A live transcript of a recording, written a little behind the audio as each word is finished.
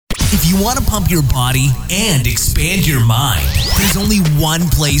If you want to pump your body and expand your mind, there's only one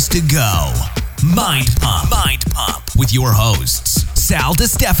place to go. Mind Pump. Mind Pump with your hosts, Sal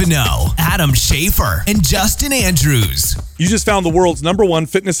DiStefano, Adam Schafer, and Justin Andrews. You just found the world's #1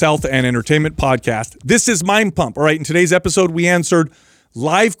 fitness, health, and entertainment podcast. This is Mind Pump. All right, in today's episode, we answered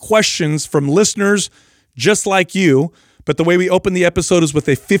live questions from listeners just like you. But the way we open the episode is with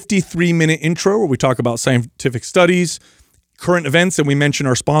a 53-minute intro where we talk about scientific studies, current events, and we mention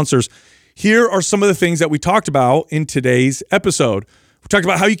our sponsors. Here are some of the things that we talked about in today's episode. We talked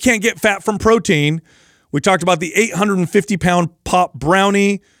about how you can't get fat from protein. We talked about the 850-pound pop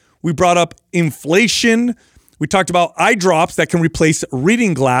brownie. We brought up inflation. We talked about eye drops that can replace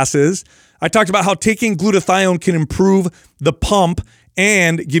reading glasses. I talked about how taking glutathione can improve the pump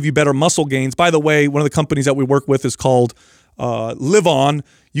and give you better muscle gains. By the way, one of the companies that we work with is called Live On.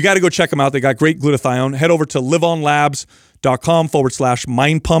 You got to go check them out. They got great glutathione. Head over to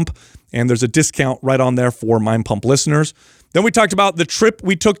liveonlabs.com/Mind Pump, and there's a discount right on there for Mind Pump listeners. Then we talked about the trip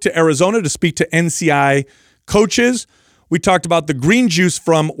we took to Arizona to speak to NCI coaches. We talked about the green juice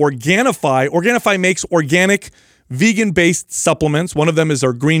from Organifi. Organifi makes organic, vegan-based supplements. One of them is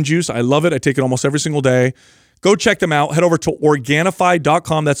our green juice. I love it. I take it almost every single day. Go check them out. Head over to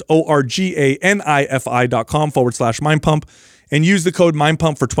Organifi.com. That's ORGANIFI.com/Mind Pump and use the code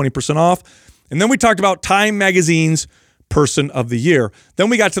MindPump for 20% off. And then we talked about Time Magazine's Person of the Year. Then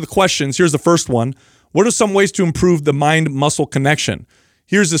we got to the questions. Here's the first one. What are some ways to improve the mind-muscle connection?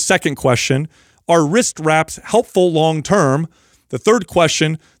 Here's the second question. Are wrist wraps helpful long-term? The third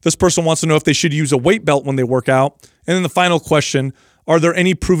question, this person wants to know if they should use a weight belt when they work out. And then the final question, are there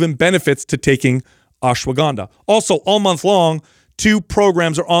any proven benefits to taking ashwagandha? Also, all month long, 2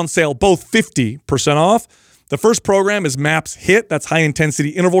 programs are on sale, both 50% off. The first program is MAPS HIT. That's high-intensity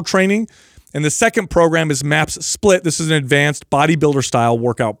interval training. And the second program is MAPS Split. This is an advanced bodybuilder-style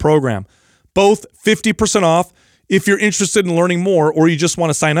workout program. Both 50% off. If you're interested in learning more or you just want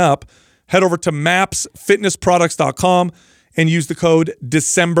to sign up, head over to mapsfitnessproducts.com and use the code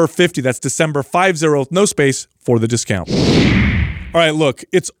December50. That's December50, no space, for the discount. All right, look,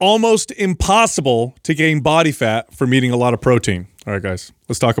 it's almost impossible to gain body fat from eating a lot of protein. All right, guys,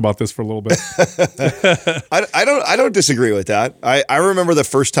 let's talk about this for a little bit. I don't disagree with that. I remember the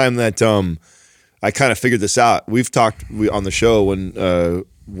first time that I kind of figured this out. We've talked on the show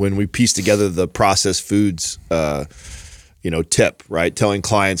when we pieced together the processed foods, tip, right? Telling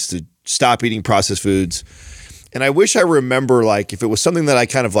clients to stop eating processed foods. And I wish I remember, like, if it was something that I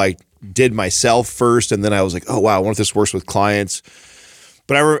kind of like did myself first, and then I was like, oh wow, I wonder if this works with clients.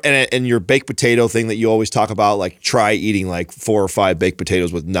 But and your baked potato thing that you always talk about, like try eating like 4 or 5 baked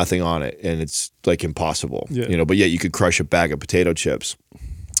potatoes with nothing on it, and it's like impossible, But yet you could crush a bag of potato chips.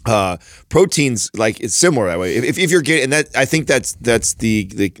 Proteins, like, it's similar that way. If you're getting, and that, I think that's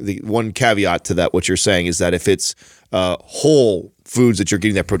the one caveat to that. What you're saying is that if it's whole foods that you're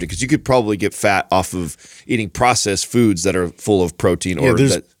getting that protein, because you could probably get fat off of eating processed foods that are full of protein. Yeah,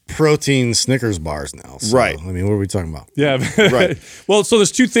 there's protein Snickers bars now. So, right. I mean, what are we talking about? Yeah. Right. Well, so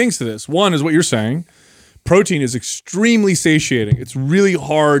there's 2 things to this. One is what you're saying. Protein is extremely satiating. It's really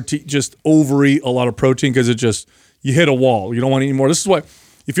hard to just overeat a lot of protein because you hit a wall. You don't want to eat more. This is what,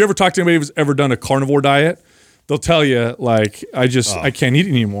 if you ever talk to anybody who's ever done a carnivore diet, they'll tell you, like, I can't eat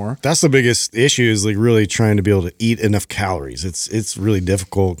anymore. That's the biggest issue, is like really trying to be able to eat enough calories. It's really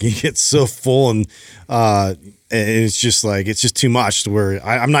difficult. You get so full and it's just too much to where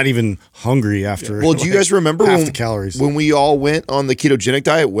I'm not even hungry after. Well, do you guys remember half the calories when we all went on the ketogenic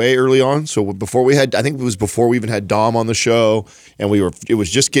diet way early on? So before we had, I think it was before we even had Dom on the show, and it was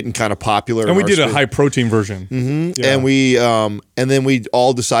just getting kind of popular. And we did a high protein version. Mm-hmm. Yeah. And then we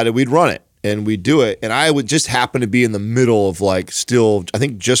all decided we'd run it. And we do it, and I would just happen to be in the middle of like still, I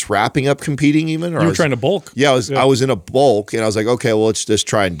think, just wrapping up competing even. Or you were trying to bulk. Yeah, I was in a bulk, and I was like, okay, well, let's just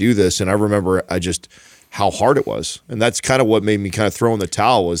try and do this. And I remember how hard it was, and that's kind of what made me kind of throw in the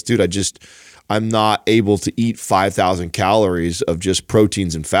towel. Was, dude, I'm not able to eat 5,000 calories of just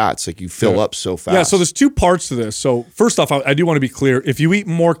proteins and fats. Like, you fill up so fast. Yeah. So there's 2 parts to this. So first off, I do want to be clear: if you eat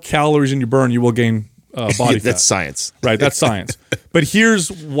more calories than you burn, you will gain body fat. That's science. Right, that's science. But here's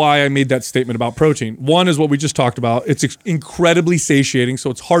why I made that statement about protein. One is what we just talked about. It's incredibly satiating, so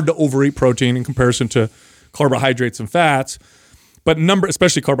it's hard to overeat protein in comparison to carbohydrates and fats,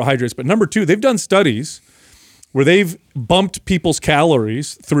 especially carbohydrates. But number 2, they've done studies where they've bumped people's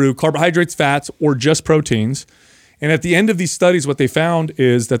calories through carbohydrates, fats, or just proteins. And at the end of these studies, what they found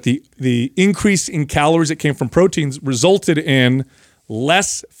is that the increase in calories that came from proteins resulted in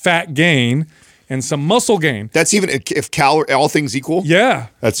less fat gain and some muscle gain. That's even if all things equal? Yeah.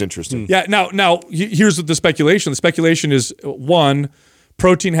 That's interesting. Yeah. Now, here's the speculation. The speculation is, one,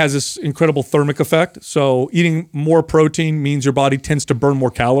 protein has this incredible thermic effect. So eating more protein means your body tends to burn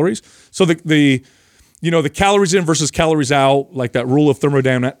more calories. So the calories in versus calories out, like that rule of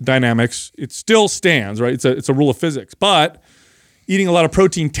thermodynamics, it still stands, right? It's a rule of physics. But eating a lot of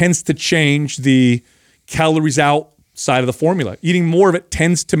protein tends to change the calories out side of the formula. Eating more of it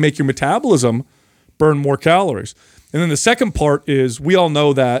tends to make your metabolism burn more calories. And then the second part is, we all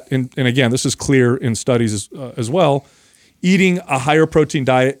know that, and again, this is clear in studies as well, eating a higher protein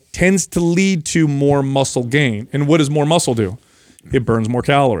diet tends to lead to more muscle gain. And what does more muscle do? It burns more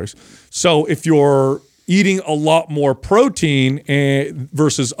calories. So if you're eating a lot more protein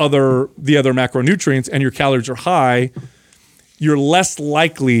versus the other macronutrients and your calories are high, you're less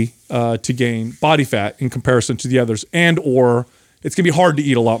likely to gain body fat in comparison to the others, or it's going to be hard to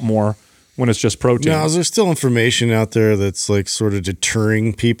eat a lot more when it's just protein. Now, is there still information out there that's like sort of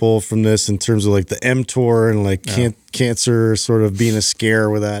deterring people from this in terms of like the mTOR and like cancer sort of being a scare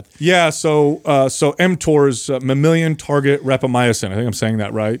with that? Yeah, so mTOR is mammalian target rapamycin. I think I'm saying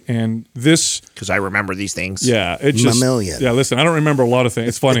that right. And this, because I remember these things. Yeah, it's just mammalian. Yeah, listen, I don't remember a lot of things.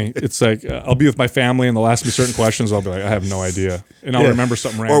 It's funny. It's like I'll be with my family and they'll ask me certain questions. I'll be like, I have no idea, and I'll remember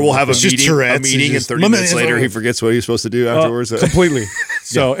something random. Or we'll have a just meeting, Tourette's, and 30 minutes later he forgets what he's supposed to do afterwards. Completely.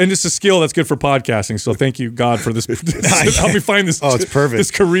 So, and it's a skill that's good for podcasting. So thank you, God, for this. Help me find this. Oh, it's perfect.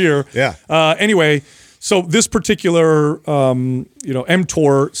 This career. Yeah. Anyway, so this particular,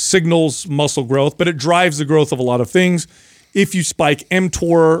 mTOR signals muscle growth, but it drives the growth of a lot of things. If you spike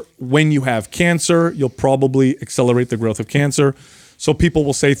mTOR when you have cancer, you'll probably accelerate the growth of cancer. So people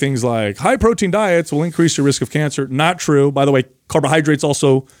will say things like high protein diets will increase your risk of cancer. Not true. By the way, carbohydrates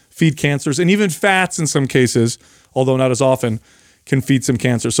also feed cancers, and even fats in some cases, although not as often, can feed some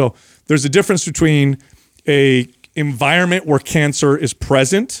cancer. So there's a difference between a environment where cancer is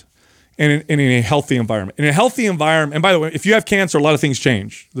present and in a healthy environment. In a healthy environment, and by the way, if you have cancer, a lot of things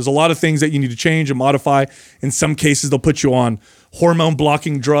change. There's a lot of things that you need to change and modify. In some cases, they'll put you on hormone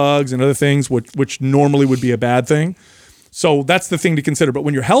blocking drugs and other things, which normally would be a bad thing. So that's the thing to consider. But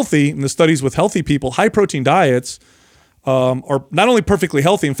when you're healthy, in the studies with healthy people, high protein diets are not only perfectly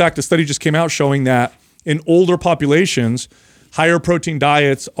healthy. In fact, a study just came out showing that in older populations, higher protein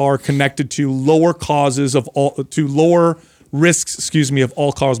diets are connected to lower risks, of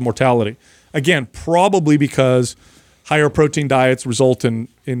all-cause mortality. Again, probably because higher protein diets result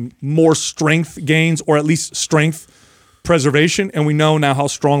in more strength gains, or at least strength preservation. And we know now how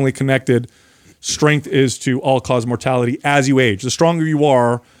strongly connected strength is to all-cause mortality as you age. The stronger you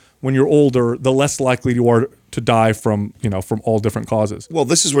are when you're older, the less likely you are to die from all different causes. Well,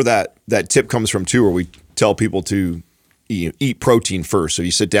 this is where that tip comes from too, where we tell people to eat protein first. So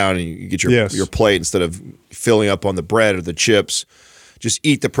you sit down and you get your plate, instead of filling up on the bread or the chips. Just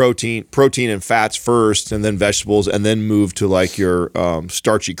eat the protein and fats first, and then vegetables, and then move to like your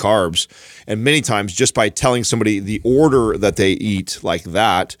starchy carbs. And many times, just by telling somebody the order that they eat like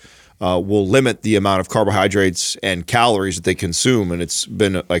that, will limit the amount of carbohydrates and calories that they consume. And it's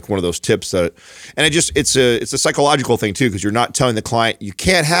been like one of those tips that, and it's a psychological thing too, because you're not telling the client you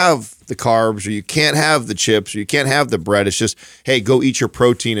can't have the carbs, or you can't have the chips, or you can't have the bread. It's just, hey, go eat your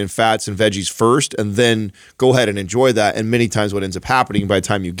protein and fats and veggies first, and then go ahead and enjoy that. And many times what ends up happening, by the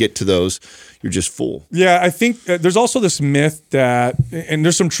time you get to those, you're just full. Yeah, I think there's also this myth that, and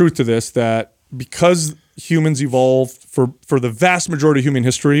there's some truth to this, that because humans evolved for the vast majority of human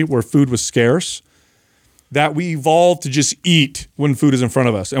history where food was scarce, that we evolved to just eat when food is in front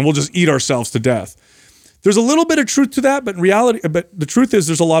of us, and we'll just eat ourselves to death. There's a little bit of truth to that, but in reality, the truth is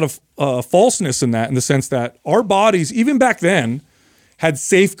there's a lot of falseness in that, in the sense that our bodies, even back then, had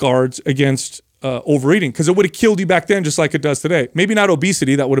safeguards against overeating, because it would have killed you back then just like it does today. Maybe not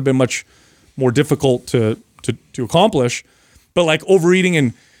obesity, that would have been much more difficult to accomplish, but like overeating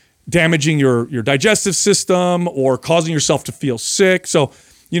and damaging your digestive system, or causing yourself to feel sick. So,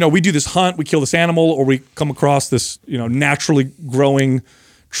 we do this hunt, we kill this animal, or we come across this, naturally growing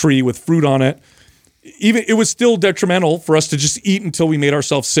tree with fruit on it. Even it was still detrimental for us to just eat until we made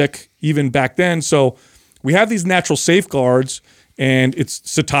ourselves sick, even back then. So we have these natural safeguards, and it's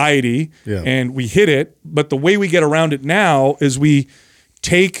satiety, and we hit it. But the way we get around it now is we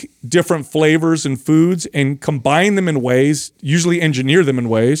take different flavors and foods and combine them in ways, usually engineer them in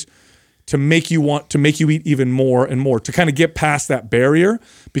ways, to make you eat even more and more, to kind of get past that barrier,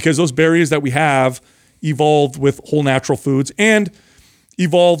 because those barriers that we have evolved with whole natural foods, and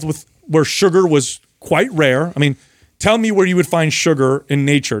evolved with where sugar was quite rare. I mean, tell me where you would find sugar in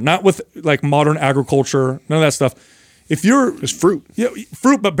nature, not with like modern agriculture, none of that stuff. if you're It's fruit. yeah,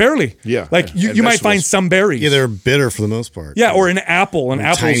 fruit, but barely. Yeah. Like Yeah. you And might find vegetables. some berries. Yeah, they're bitter for the most part. Yeah, or an apple. And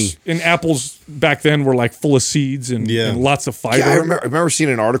tiny. apples back then were like full of seeds and lots of fiber. Yeah, I remember seeing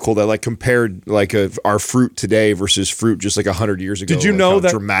an article that like compared like our fruit today versus fruit just like 100 years ago. Did you like know how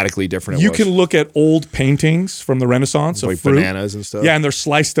that dramatically different it you was. can look at old paintings from the Renaissance Like of fruit. bananas and stuff? Yeah, and they're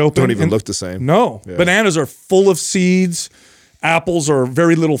sliced open. Don't even and- look the same. No, Yeah. bananas are full of seeds. Apples are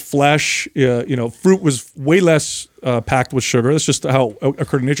very little flesh. Fruit was way less packed with sugar. That's just how it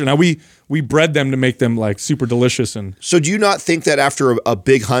occurred in nature. Now we bred them to make them like super delicious and So do you not think that after a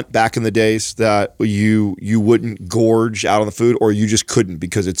big hunt back in the days that you wouldn't gorge out on the food, or you just couldn't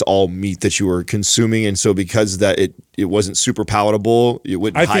because it's all meat that you were consuming, and so because that it wasn't super palatable, it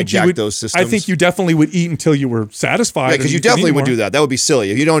wouldn't hijack those systems? I think you definitely would eat until you were satisfied. Yeah, because and you could eat definitely would more. do that. That would be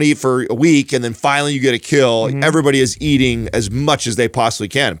silly. If you don't eat for a week and then finally you get a kill, Mm-hmm. everybody is eating as much as they possibly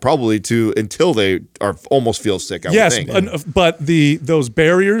can, probably until they are almost feel sick. I Yes, would think. but those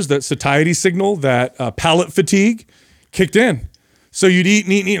barriers, that satiety signal, that palate fatigue, kicked in. So you'd eat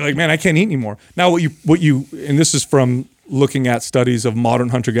and eat and eat. Like, man, I can't eat anymore. Now, what you, and this is from looking at studies of modern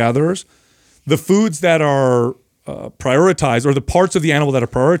hunter gatherers, the foods that are prioritized, or the parts of the animal that are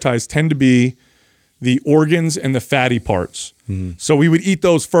prioritized, tend to be the organs and the fatty parts. So we would eat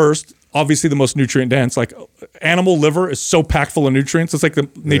those first. Obviously, the most nutrient dense. Like animal liver is so packed full of nutrients. It's like the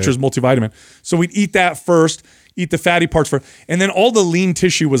nature's multivitamin. So we'd eat that first. Eat the fatty parts first, and then all the lean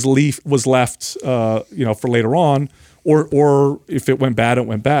tissue was left, for later on, or if it went bad, it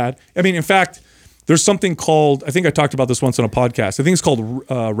went bad. I mean, in fact, there's something called, I think I talked about this once on a podcast. I think it's called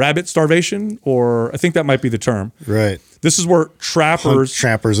rabbit starvation, or I think that might be the term. Right. This is where trappers,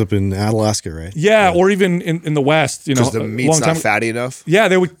 Trappers up in Alaska, right? yeah, or even in the West, Because a the meat's long not time- fatty enough. Yeah,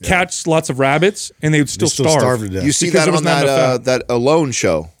 they would catch lots of rabbits, and they would still, Still starve. starve to death. You see Because that there was on not enough that Alone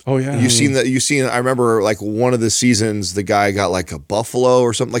show. Oh, yeah. You've seen that. You've seen. I remember like one of the seasons, the guy got like a buffalo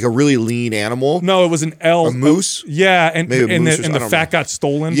or something, like a really lean animal. No, it was an elk. A moose? Yeah, and Maybe a and moose the, or and the something, I fat don't know. got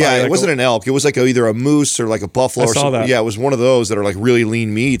stolen. Yeah, by it like wasn't an elk. It was like either a moose or like a buffalo. I or saw something. that. Yeah, it was one of those that are like really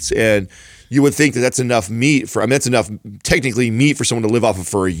lean meats, and you would think that that's enough meat for. I mean, that's enough technically meat for someone to live off of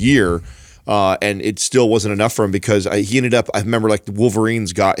for a year. And it still wasn't enough for him because he ended up. I remember like the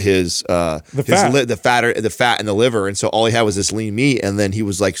Wolverines got his fat. the fat and the liver, and so all he had was this lean meat, and then he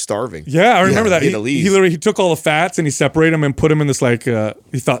was like starving. Yeah, I remember that. He He, had to leave. he literally took all the fats and he separated them and put them in this like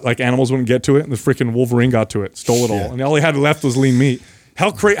he thought like animals wouldn't get to it, and the freaking Wolverine got to it, stole it all, and all he had left was lean meat.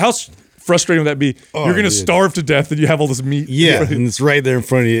 How frustrating would that be? You're going to dude. starve to death and you have all this meat. Yeah, and it's right there in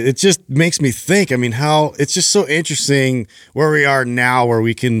front of you. It just makes me think. I mean, how it's just so interesting where we are now, where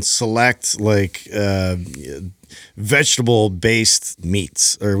we can select like vegetable based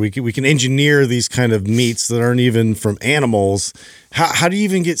meats, or we can engineer these kind of meats that aren't even from animals. How do you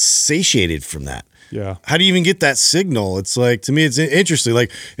even get satiated from that? Yeah. How do you even get that signal? It's like, to me, it's interesting.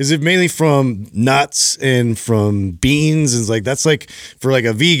 Like, is it mainly from nuts and from beans? And it's like, that's like for like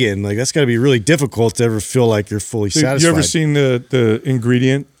a vegan, like that's got to be really difficult to ever feel like you're fully Dude, satisfied. you ever seen the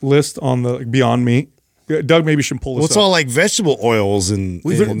ingredient list on the Beyond Meat? Doug maybe should pull this Well, it's up. all like vegetable oils and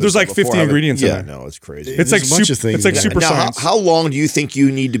There's like 50 ingredients in Yeah, there. no, it's crazy. It's There's like a bunch of super, things it's like in there. super Now, science. how long do you think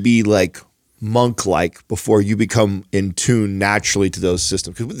you need to be like monk-like before you become in tune naturally to those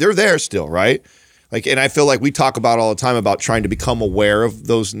systems? Because they're there still, right? Like, and I feel like we talk about all the time about trying to become aware of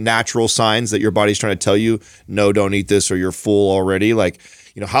those natural signs that your body's trying to tell you, no, don't eat this or you're full already. Like,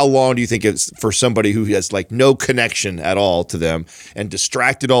 how long do you think it's for somebody who has like no connection at all to them and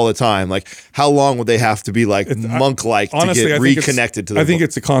distracted all the time? Like, how long would they have to be like monk-like to Honestly, get I think reconnected to them? I think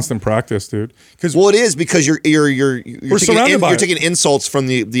it's a constant practice, dude. Because Well, it is because you're surrounded by you're it. taking insults from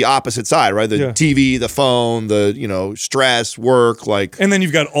the opposite side, right? The Yeah. TV, the phone, the stress, work, like and then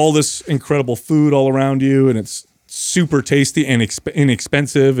you've got all this incredible food all around you, and it's super tasty and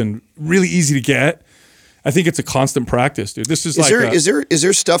inexpensive and really easy to get. I think it's a constant practice, dude. This is like is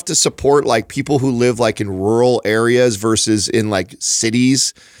there stuff to support like people who live like in rural areas versus in like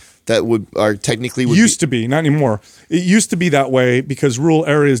cities that would used to be, not anymore. It used to be that way because rural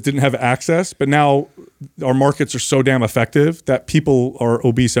areas didn't have access, but now our markets are so damn effective that people are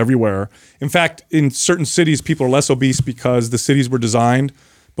obese everywhere. In fact, in certain cities, people are less obese because the cities were designed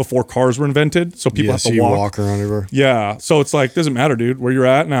before cars were invented, so people have to you walk. walk around everywhere. Yeah, so it's like doesn't matter, dude. Where you're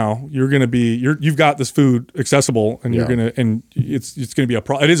at now, you've got this food accessible, and it's gonna be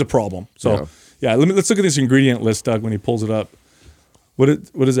it is a problem. So let's look at this ingredient list, Doug, when he pulls it up.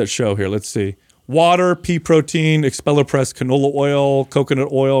 What does that show here? Let's see. Water, pea protein, expeller press, canola oil, coconut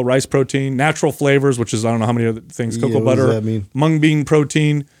oil, rice protein, natural flavors, which is I don't know how many other things, cocoa what butter, does that mean? mung bean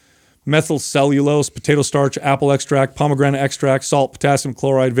protein, methyl cellulose, potato starch, apple extract, pomegranate extract, salt, potassium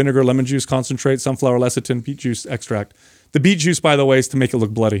chloride, vinegar, lemon juice concentrate, sunflower lecithin, beet juice extract. The beet juice, by the way, is to make it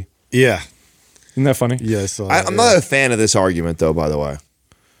look bloody. Yeah. Isn't that funny? Yeah, I'm not a fan of this argument, though. By the way,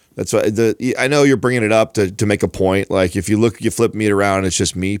 that's what I know you're bringing it up to make a point. Like if you flip meat around, and it's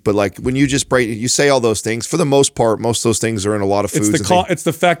just meat. But like when you just you say all those things. For the most part, most of those things are in a lot of foods. It's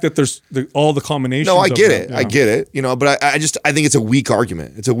the fact that there's all the combinations. No, I get it. Yeah. I get it. You know, but I think it's a weak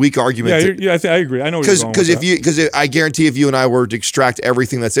argument. It's a weak argument. Yeah, I agree. I know because I guarantee if you and I were to extract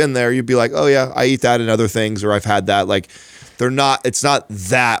everything that's in there, you'd be like, oh yeah, I eat that and other things, or I've had that. Like. It's not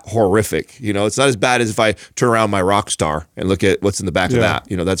that horrific. You know, it's not as bad as if I turn around my Rockstar and look at what's in the back of that.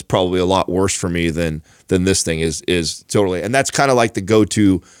 You know, that's probably a lot worse for me than this thing is totally. And that's kind of like the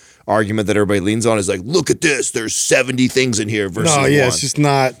go-to argument that everybody leans on is like, look at this, there's 70 things in here versus one. It's just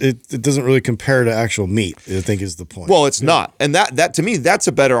not, it doesn't really compare to actual meat, I think is the point. Well, it's not. And that to me, that's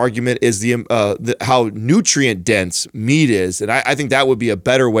a better argument is the how nutrient dense meat is. And I think that would be a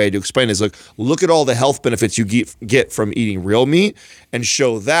better way to explain it is look at all the health benefits you get from eating real meat and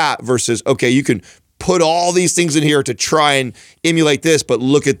show that versus, okay, you can put all these things in here to try and emulate this, but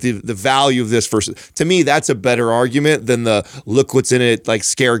look at the value of this versus. To me, that's a better argument than the look what's in it, like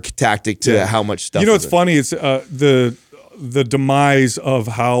scare tactic to how much stuff. You know what's funny? It's the demise of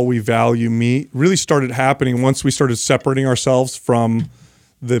how we value meat really started happening once we started separating ourselves from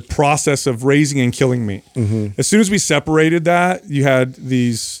the process of raising and killing meat. Mm-hmm. As soon as we separated that, you had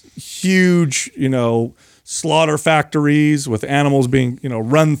these huge, slaughter factories with animals being,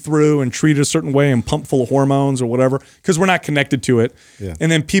 run through and treated a certain way and pumped full of hormones or whatever, because we're not connected to it. Yeah.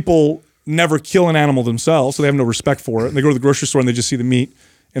 And then people never kill an animal themselves, so they have no respect for it. And they go to the grocery store and they just see the meat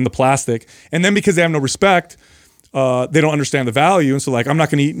in the plastic. And then because they have no respect, they don't understand the value. And so I'm not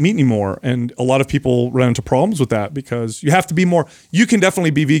going to eat meat anymore. And a lot of people run into problems with that because you have to be more, you can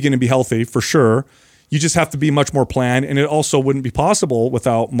definitely be vegan and be healthy for sure. You just have to be much more planned, and it also wouldn't be possible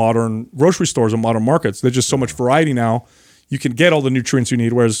without modern grocery stores and modern markets. There's just so much variety now. You can get all the nutrients you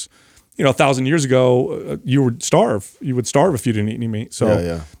need, whereas 1,000 years ago, you would starve. You would starve if you didn't eat any meat.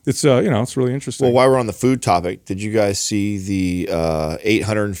 So it's it's really interesting. Well, while we're on the food topic, did you guys see the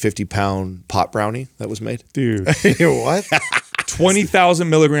 850-pound pot brownie that was made? Dude, what? 20,000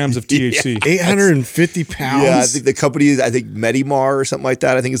 milligrams of THC. 850 pounds? Yeah, I think the company is, Medimar or something like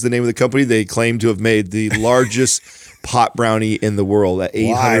that, I think is the name of the company. They claim to have made the largest pot brownie in the world at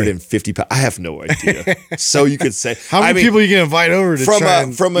 850 pounds. I have no idea. So you could say. How many people are you going to invite over to try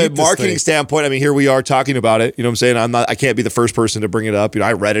and from a marketing standpoint, here we are talking about it. You know what I'm saying? I can't be the first person to bring it up.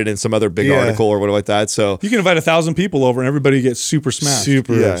 I read it in some other big article or whatever like that. So you can invite 1,000 people over and everybody gets super smashed.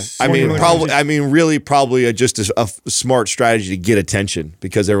 Probably just a smart strategy to get attention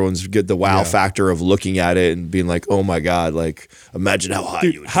because everyone's get the wow factor of looking at it and being like, oh my God, imagine how high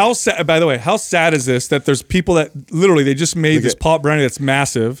you would how sad, by the way, how sad is this that there's people that literally they just made this pot brownie that's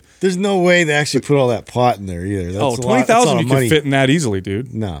massive. There's no way they actually put all that pot in there either. That's 20,000 you can fit in that easily,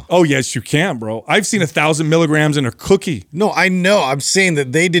 dude. No. Oh, yes, you can, bro. I've seen 1,000 milligrams in a cookie. No, I know. I'm saying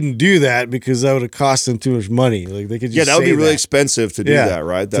that they didn't do that because that would have cost them too much money. They could just that would be really expensive to do that,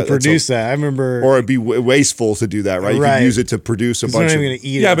 right? To produce that. I remember. Or it'd be wasteful to do that, right? You could use it to produce a bunch of. They're not even going to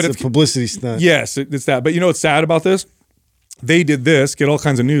eat it. But it's a publicity stunt. Yes, it's that. But you know what's sad about this? They did this, get all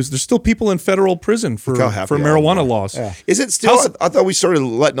kinds of news. There's still people in federal prison for marijuana laws. Yeah. Is it still? I thought we started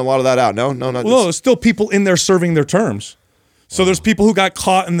letting a lot of that out. No, there's still people in there serving their terms. So there's people who got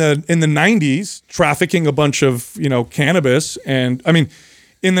caught in the 90s trafficking a bunch of cannabis, and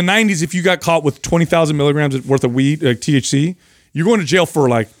in the 90s, if you got caught with 20,000 milligrams worth of weed, THC, you're going to jail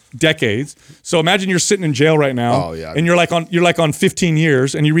for decades. So imagine you're sitting in jail right now, and you're on 15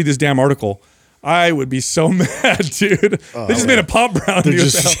 years, and you read this damn article. I would be so mad, dude. They just made a pot brownie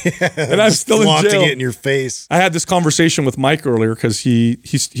and I'm still in jail. Flaunting it in your face. I had this conversation with Mike earlier because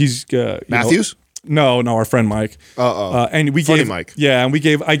he's Matthews. No, our friend Mike. And we Funny gave Mike. Yeah,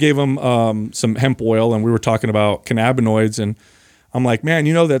 and I gave him some hemp oil, and we were talking about cannabinoids, and I'm like, man,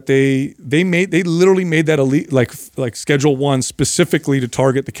 that they literally made that elite like Schedule 1 specifically to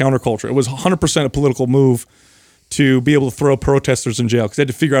target the counterculture. It was 100% a political move to be able to throw protesters in jail because they had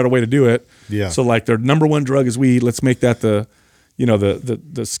to figure out a way to do it. Yeah. So their number one drug is weed. Let's make that the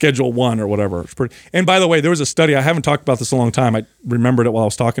Schedule 1 or whatever. And by the way, there was a study. I haven't talked about this in a long time. I remembered it while I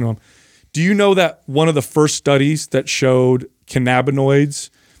was talking to him. Do you know that one of the first studies that showed cannabinoids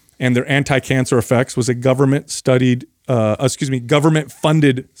and their anti-cancer effects was a government funded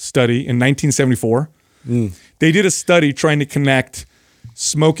study in 1974? They did a study trying to connect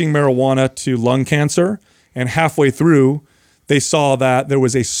smoking marijuana to lung cancer. And halfway through, they saw that there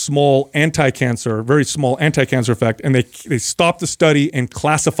was a very small anti-cancer effect, and they stopped the study and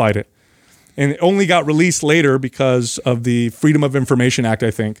classified it. And it only got released later because of the Freedom of Information Act,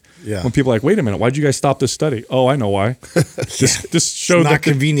 I think. Yeah. When people are like, wait a minute, why'd you guys stop this study? Oh, I know why. This showed Not that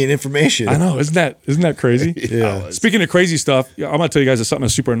convenient information. I know, isn't that crazy? Yeah. Speaking of crazy stuff, I'm gonna tell you guys something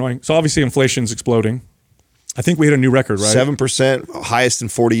that's super annoying. So obviously inflation's exploding. I think we hit a new record, right? 7%, highest in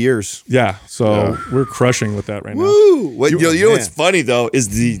 40 years. Yeah. So we're crushing with that right now. Woo! What, you know man. what's funny though is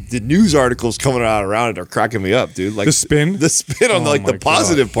the news articles coming out around it are cracking me up, dude. Like The spin? the spin on Oh like the my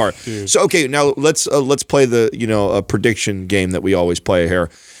positive gosh, part. dude. So okay, now let's play the a prediction game that we always play here.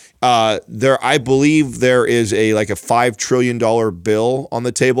 I believe there is a $5 trillion bill on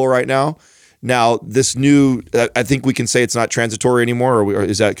the table right now. Now, this new, I think we can say it's not transitory anymore, or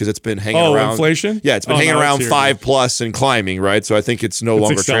is that because it's been hanging around? Inflation? Yeah, it's been hanging around 5+ and climbing, right? So I think it's no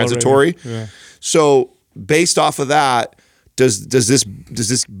longer accelerating. transitory. Yeah. So based off of that, does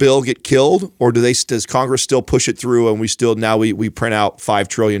this bill get killed, or does Congress still push it through and we print out $5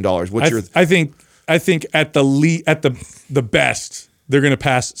 trillion? I think at the best they're going to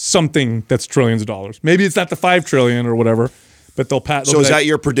pass something that's trillions of dollars. Maybe it's not the 5 trillion or whatever, but they'll pass. So is that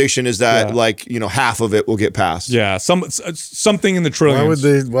your prediction? Is that Yeah. half of it will get passed? Yeah, something in the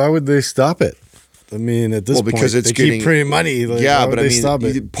trillions. Why would they stop it? I mean, at this point, because it's they getting keep printing money. Yeah, but I stop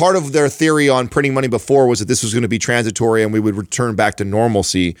it? mean, part of their theory on printing money before was that this was going to be transitory and we would return back to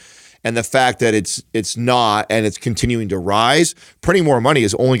normalcy. And the fact that it's not and it's continuing to rise, printing more money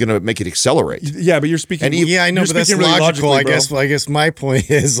is only going to make it accelerate. Yeah, but you're speaking. And Yeah, I know, you're but that's speaking really logical. logically, I guess my point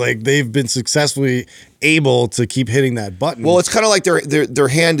is they've been successfully able to keep hitting that button. Well, it's kind of like their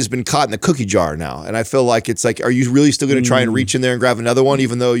hand has been caught in the cookie jar now, and I feel like it's like, are you really still going to try and reach in there and grab another one,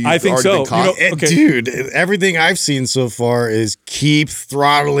 even though you've I think already so. been caught? Okay. Dude, everything I've seen so far is keep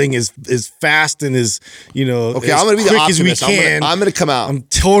throttling as fast and as Okay, as I'm going to be the quick as we optimist. can. I'm going to come out. I'm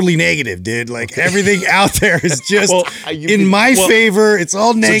totally negative, dude. Like everything out there is just you in can- my favor. It's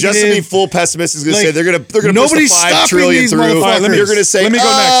all So negative. just to be full pessimist is going to Like, say they're going to push the nobody's 5 stopping trillion these through. motherfuckers. You're going to say, Let me go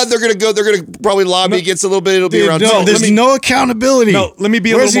next. they're going to probably lobby against a little bit. It'll be Dude, around. no, 2. there's no accountability. No, let me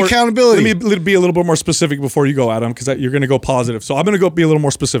be Where's a little more the accountability? Let me be a little bit more specific before you go, Adam, because you're going to go positive. So I'm going to go be a little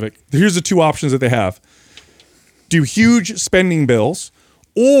more specific. Here's the two options that they have: do huge spending bills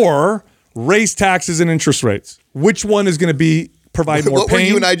or raise taxes and interest rates. Which one is going to provide more What were pain?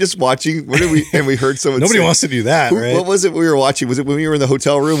 you and I just watching? What did we? And we heard someone. Nobody say, wants to do that, right? What was it we were watching? Was it when we were in the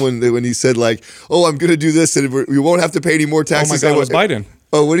hotel room when he said like, "Oh, I'm going to do this and we won't have to pay any more Oh taxes"? my God, it was Biden.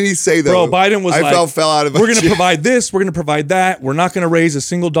 Oh, what did he say though? Bro, Biden was I like, fell out of. we're going to provide this, we're going to provide that. We're not going to raise a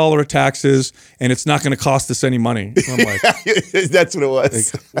single dollar of taxes, and it's not going to cost us any money. I'm like, That's what it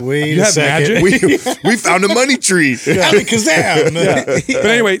was. Wait You a have second. magic? we found a money tree. Kazam. But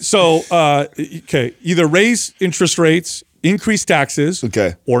anyway, so okay, either raise interest rates, increase taxes,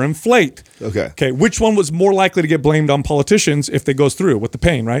 Okay. or inflate. Okay. Okay, which one was more likely to get blamed on politicians if they goes through with the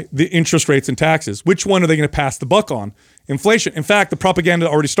pain, right? The interest rates and taxes. Which one are they going to pass the buck on? Inflation. In fact, the propaganda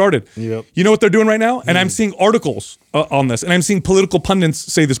already started. Yep. You know what they're doing right now? And I'm seeing articles on this, and I'm seeing political pundits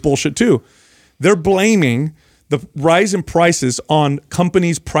say this bullshit too. They're blaming the rise in prices on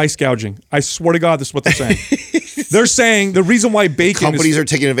companies price gouging. I swear to God, this is what they're saying. They're saying the reason why bacon Companies are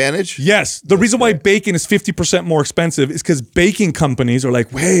taking advantage. Yes. The reason why bacon is 50% more expensive is because baking companies are like,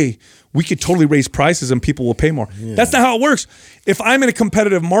 hey, we could totally raise prices and people will pay more. That's not how it works. If I'm in a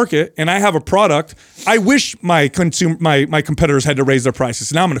competitive market and I have a product, I wish my competitors had to raise their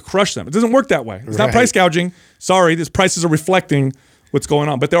prices. Now I'm going to crush them. It doesn't work that way. It's not price gouging. Sorry, these prices are reflecting what's going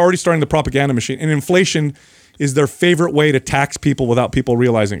on. But they're already starting the propaganda machine. And inflation is their favorite way to tax people without people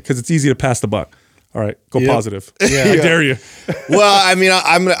realizing it because it's easy to pass the buck. All right, go positive. Yeah. I dare you. Well, I mean,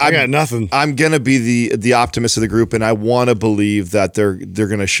 I got nothing. I'm gonna be the optimist of the group, and I want to believe that they're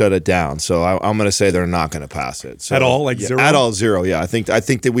gonna shut it down. So I'm gonna say they're not gonna pass it so, At all? Like zero? At all, zero. Yeah, I think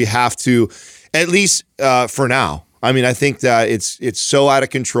that we have to, at least for now. I mean, I think that it's so out of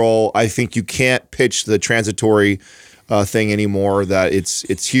control. I think you can't pitch the transitory thing anymore. That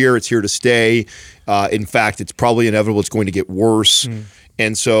it's here to stay. In fact, it's probably inevitable. It's going to get worse.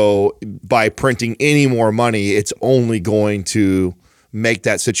 And so by printing any more money, it's only going to make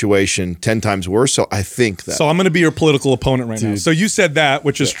that situation 10 times worse. So I think that. So I'm going to be your political opponent right now. So you said that,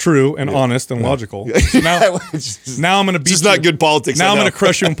 which is true and honest and logical. So now I'm going to beat It's you. not good politics. Now I I'm know. going to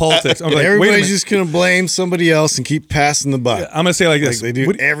crush you in politics. I'm like, wait a Everybody's minute. just going to blame somebody else and keep passing the buck. I'm going to say it like Like this. they do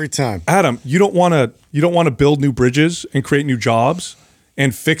What- every time. Adam, you don't want to build new bridges and create new jobs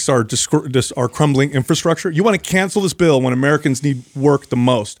and fix our crumbling infrastructure. You want to cancel this bill when Americans need work the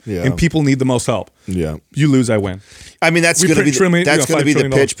most and people need the most help. Yeah, you lose, I win. I mean, that's going to be the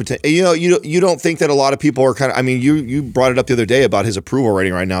pitch. You don't think that a lot of people are kind of. I mean, you brought it up the other day about his approval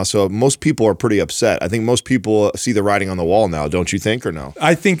rating right now. So most people are pretty upset. I think most people see the writing on the wall now. Don't you think, or no?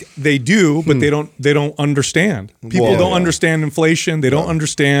 I think they do, but they don't understand. People don't understand inflation. They don't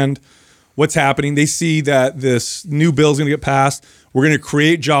understand what's happening. They see that this new bill is going to get passed. We're going to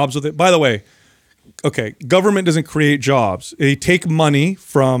create jobs with it. By the way, okay, government doesn't create jobs. They take money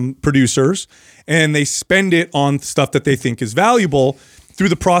from producers and they spend it on stuff that they think is valuable. Through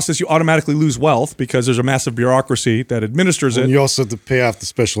the process, you automatically lose wealth because there's a massive bureaucracy that administers it. And you also have to pay off the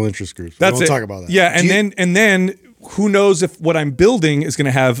special interest groups. We won't talk about that. Yeah, and then who knows if what I'm building is going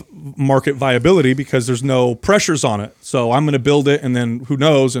to have market viability because there's no pressures on it. So I'm going to build it and then who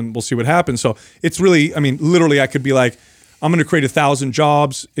knows, and we'll see what happens. So it's really, I mean, literally I could be like, I'm going to create 1,000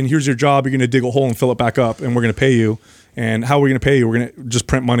 jobs and here's your job. You're going to dig a hole and fill it back up and we're going to pay you. And how are we going to pay you? We're going to just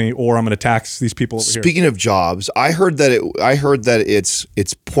print money or I'm going to tax these people over here. Speaking of jobs, I heard that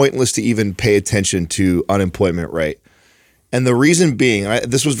it's pointless to even pay attention to unemployment rate. And the reason being,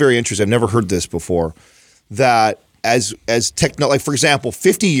 this was very interesting. I've never heard this before, that as like for example,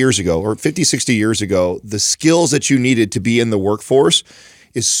 50 years ago or 50, 60 years ago, the skills that you needed to be in the workforce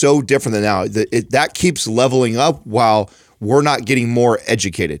is so different than now. That keeps leveling up while we're not getting more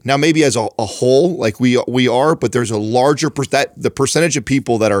educated. Now, maybe as a whole, like we are, but there's a larger the percentage of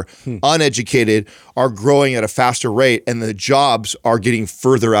people that are uneducated are growing at a faster rate, and the jobs are getting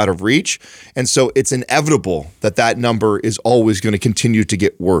further out of reach. And so it's inevitable that number is always going to continue to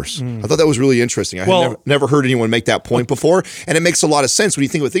get worse. I thought that was really interesting. I had never heard anyone make that point before, and it makes a lot of sense when you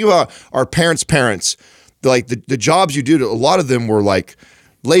think about our parents' like the jobs you do. A lot of them were like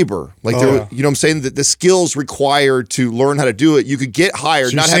labor, like you know what I'm saying, that the skills required to learn how to do it, you could get hired.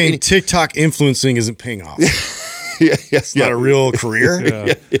 So you're saying TikTok influencing isn't paying off. It's not a real career.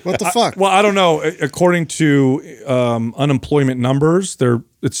 What the fuck? Well, I don't know. According to unemployment numbers,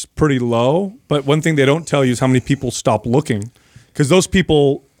 it's pretty low. But one thing they don't tell you is how many people stop looking, because those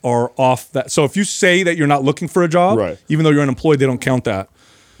people are off that. So if you say that you're not looking for a job, even though you're unemployed, they don't count that.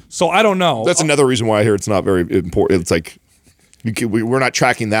 So I don't know. That's another reason why I hear it's not very important. It's like, we're not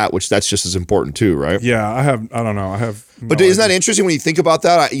tracking that, which that's just as important too, right? Yeah, I don't know. But isn't that interesting when you think about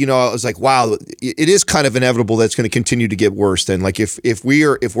that? I was like, wow, it is kind of inevitable that it's going to continue to get worse. Then, like if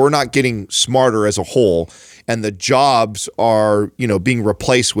we're not getting smarter as a whole, and the jobs are being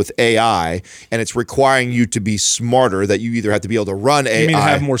replaced with AI, and it's requiring you to be smarter, that you either have to be able to run AI, you mean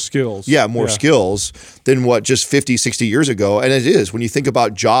have more skills, skills than what just 50, 60 years ago. And it is, when you think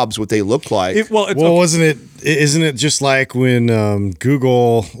about jobs, what they look like. Isn't it just like when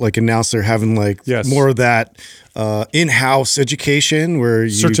Google announced they're having more of that in-house education where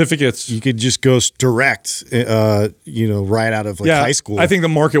certificates, you could just go direct, right out of high school. I think the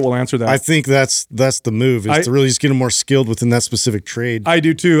market will answer that. I think that's the move, is to really just get them more skilled within that specific trade. I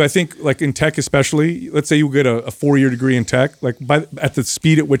do too. I think in tech especially, let's say you get a 4-year degree in tech, at the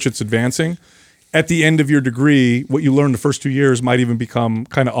speed at which it's advancing, at the end of your degree, what you learn the first 2 years might even become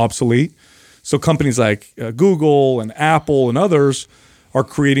kind of obsolete. So companies like Google and Apple and others are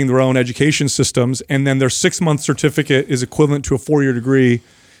creating their own education systems, and then their 6-month certificate is equivalent to a 4-year degree,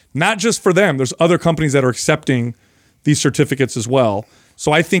 not just for them. There's other companies that are accepting these certificates as well.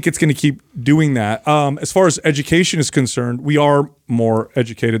 So I think it's going to keep doing that. As far as education is concerned, we are more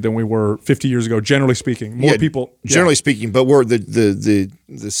educated than we were 50 years ago, generally speaking. More people. Generally speaking, but we're the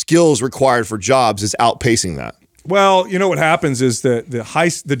skills required for jobs is outpacing that. Well, what happens is that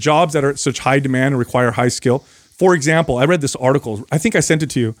the jobs that are at such high demand and require high skill. For example, I read this article. I think I sent it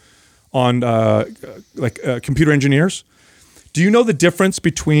to you on computer engineers. Do you know the difference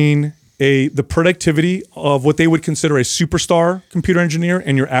between the productivity of what they would consider a superstar computer engineer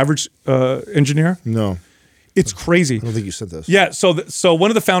and your average engineer? No. It's crazy. I don't think you said this. Yeah, so one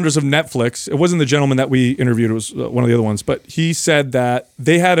of the founders of Netflix, it wasn't the gentleman that we interviewed, it was one of the other ones, but he said that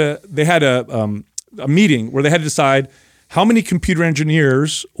they had a meeting where they had to decide how many computer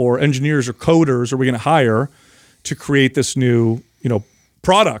engineers or coders are we going to hire to create this new,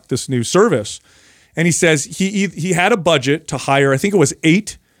 product, this new service. And he says he had a budget to hire, I think it was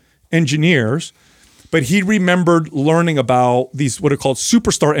 8 engineers, but he remembered learning about these what are called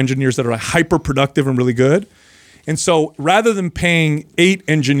superstar engineers that are hyper productive and really good. And so rather than paying 8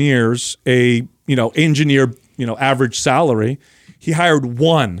 engineers average salary, he hired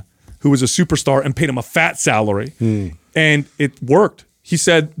one who was a superstar and paid him a fat salary. And it worked. He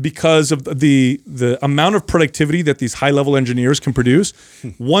said because of the amount of productivity that these high-level engineers can produce,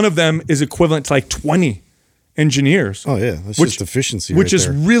 one of them is equivalent to 20 engineers. Oh yeah, that's just efficiency, which right is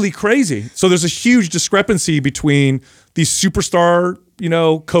there. really crazy. So there's a huge discrepancy between these superstar,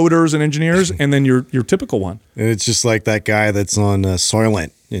 coders and engineers, and then your typical one. And it's just like that guy that's on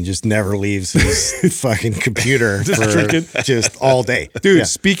Soylent and just never leaves his fucking computer for just all day. Dude, Yeah.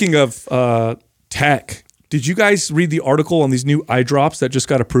 speaking of tech, did you guys read the article on these new eye drops that just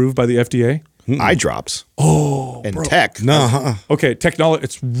got approved by the FDA? Eye drops. Oh, and tech. No, Okay, technology,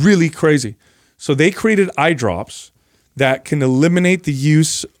 it's really crazy. So they created eye drops that can eliminate the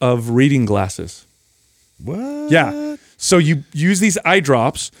use of reading glasses. what? Yeah. So you use these eye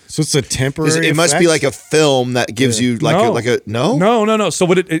drops. So it's a temporary. It must be like a film that gives you no. No. So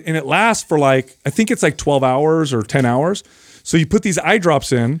what it lasts for I think it's like 12 hours or 10 hours. So you put these eye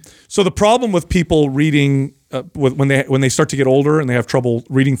drops in. So the problem with people reading when they start to get older and they have trouble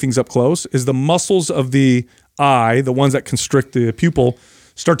reading things up close is the muscles of the eye, the ones that constrict the pupil,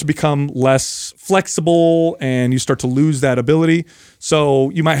 start to become less flexible and you start to lose that ability. So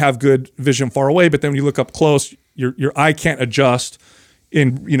you might have good vision far away, but then when you look up close, your eye can't adjust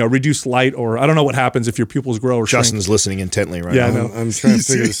in reduced light, or I don't know what happens if your pupils grow or shrink. Justin's listening intently right Yeah, now. I know. I'm trying to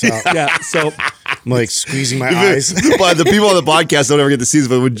figure this out. Yeah, so I'm like squeezing my eyes. But the people on the podcast don't ever get to see this.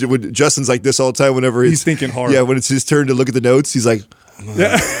 But when Justin's like this all the time, whenever He's thinking hard. Yeah, when it's his turn to look at the notes, he's like, I'm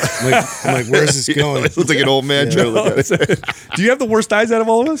like, where's this going? It looks like an old man trying to look at it. do you have the worst eyes out of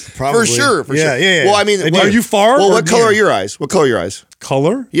all of us? Probably. For sure. Yeah. Well, I mean, I do. Are you far? Well, or what color near? are your eyes? What color are your eyes?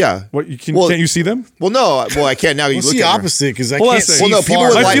 Color? Yeah. What Well, can't you see them? Well, no. Well, I can't now. You What's look the at her. opposite? Because I Well, can't that's- see well, no, people far.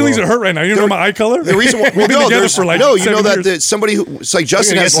 with My light- feelings are hurt right now. You don't know my eye color? The reason why, we've been no, together there's for like no, you 7 know years. that somebody who, it's like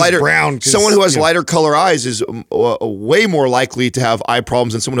Justin I has guess it's lighter brown 'cause- someone who has yeah. lighter color eyes is way more likely to have eye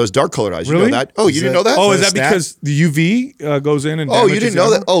problems than someone who has dark colored eyes. You Really? know that? Oh, you didn't know that? Oh, Is is that that a because the UV goes in and Oh, you damages didn't the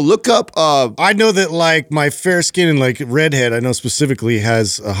know eye? that? Oh, look up. I know that like my fair skin and like redhead, I know specifically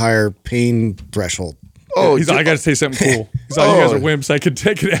has a higher pain threshold. Oh, He's like, I got to say something cool. He's like, you guys are wimps. I could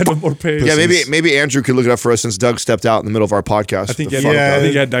add one more page. yeah, maybe Andrew could look it up for us since Doug stepped out in the middle of our podcast. I think The he fun had, of I it.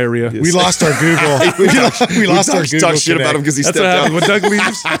 think he had diarrhea. We lost our Google. we lost our Google. Talk shit about him because he That's stepped what out. happens. When Doug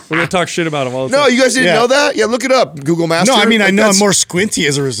leaves, we're going to talk shit about him all the No, time. you guys didn't Yeah. know that? Yeah, look it up. Google Master. No, I mean I Like, know I'm that's- more squinty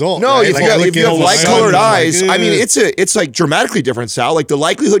as a result. No, right? if Like, you I have, look if you at have the light sun, colored I'm like, eyes, I mean, "Ugh." it's like dramatically different, Sal. Like the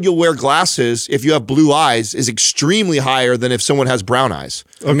likelihood you'll wear glasses if you have blue eyes is extremely higher than if someone has brown eyes.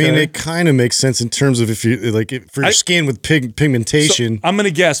 I mean, Okay. it kind of makes sense in terms of if you like for your skin with pigmentation. I'm going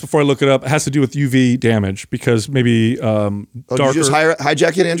to guess before I look it up. It has to do with UV damage because maybe Oh, darker. did you just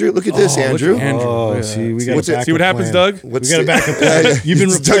hijack it, Andrew? Look at this, Oh, look Andrew. at Andrew. Oh, Yeah. see, we got What's it- See what happens, Doug? We got a backup plan. You've been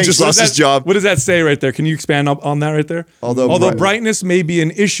Doug replaced. just lost his job. What does that say right there? Can you expand on that right there? Although brightness may be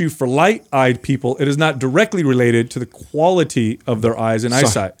an issue for light-eyed people, it is not directly related to the quality of their eyes and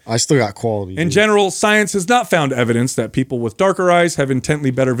eyesight. I still got quality. In dude. general, science has not found evidence that people with darker eyes have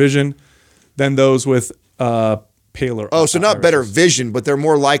intently better vision than those with paler. Oh, so not irises. better vision, but they're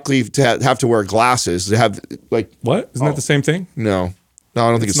more likely to have to wear glasses. They have like What? Isn't that the same thing? no. No,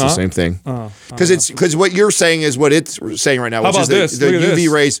 I don't think it's the not? same thing. Because what you're saying is what it's saying right now, which about is this? the Look at UV this.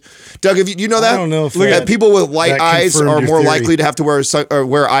 rays. Doug, have you know that? I don't know if that that- people with light that eyes confirmed are your more theory. likely to have to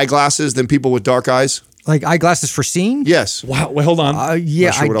wear eyeglasses than people with dark eyes. Like eyeglasses for seeing? Yes. Wow. Wait, hold on. Yeah,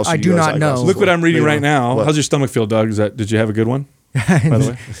 Not sure what else I you do do as not know. eyeglasses. Look what I'm reading right now. What? How's your stomach feel, Doug? Did you have a good one? By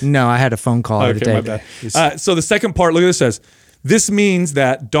the way. No, I had a phone call Okay, today. my bad. So the second part, look at this says, this means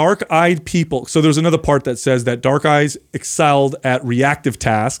that dark-eyed people, so there's another part that says that dark eyes excelled at reactive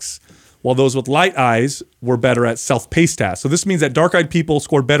tasks, while those with light eyes were better at self-paced tasks. So this means that dark-eyed people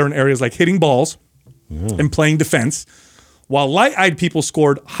scored better in areas like hitting balls and playing defense, while light-eyed people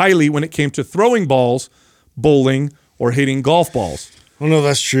scored highly when it came to throwing balls, bowling, or hitting golf balls. I don't know if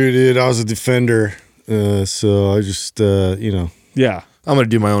that's true, dude. I was a defender, so I just, Yeah. I'm going to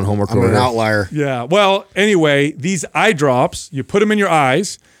do my own homework I'm over an here. outlier. Yeah. Well, anyway, these eye drops, you put them in your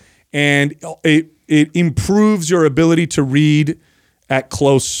eyes, and it improves your ability to read at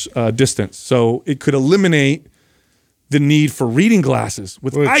close distance. So it could eliminate the need for reading glasses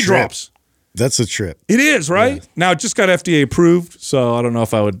with What a eye trip. drops. That's a trip. It is, right? Now, it just got FDA approved, so I don't know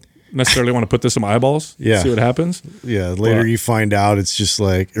if I would necessarily want to put this in my eyeballs. Yeah. See what happens. Yeah, later Well- you find out it's just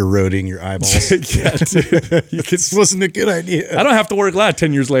like eroding your eyeballs. Yeah, dude. You could, This wasn't a good idea. I don't have to wear glass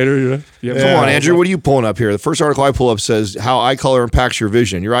 10 years later. You know? Come Yeah. on, Andrew. What are you pulling up here? The first article I pull up says how eye color impacts your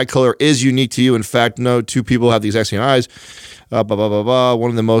vision. Your eye color is unique to you. In fact, no two people have the exact same eyes. Blah, blah, blah, blah. One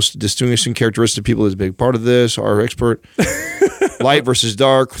of the most distinguishing characteristics of people is a big part of this. Our expert. Light versus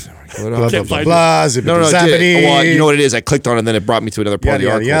dark. Blah, blah, Can't blah, find blah, No, it did. Well, you know what it is? I clicked on it and then it brought me to another part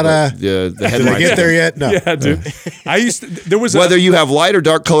Yada, of the yada, article. yada. The Did headline. I get there yet? No. Yeah, dude. I used to, there was Whether you have light or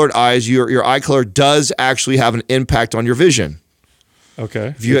dark colored eyes, your eye color does actually have an impact on your vision.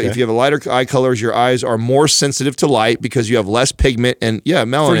 Okay. If you have a lighter eye colors, your eyes are more sensitive to light because you have less pigment and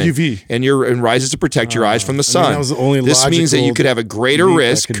melanin For UV. and rises to protect your eyes from the sun. that was the only this means that you could have a greater leap I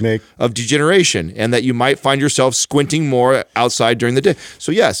risk could make. of degeneration and that you might find yourself squinting more outside during the day.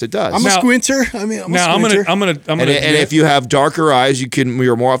 So yes, it does. I'm a Now- squinter. I mean, I'm Now a squinter. I'm gonna and admit- if you have darker eyes,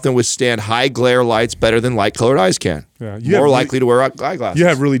 you're more often withstand high glare lights better than light colored eyes can. Yeah, you more have likely to wear eyeglasses. you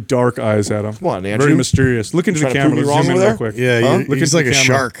have really dark eyes, Adam. Come on, Andrew. Very mysterious. Look into the Trying to camera. prove me Let's wrong zoom in over real there? quick. Yeah, Look he's into like the a camera.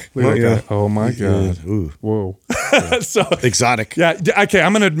 shark. Look at that Yeah. guy. Oh my god. Ooh, Whoa. So exotic. yeah, okay.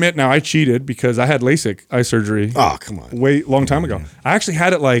 I'm gonna admit now I cheated because I had LASIK eye surgery. Oh, come on. Way long time ago. I actually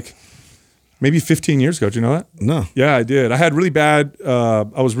had it like maybe 15 years ago. Do you know that? No. Yeah, I did. I had really bad.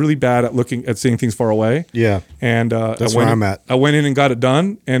 I was really bad at seeing things far away. Yeah. And That's I where went I'm in- at. I went in and got it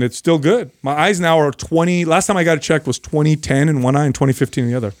done, and it's still good. My eyes now are 20. Last time I got it checked was 2010 in one eye and 2015 in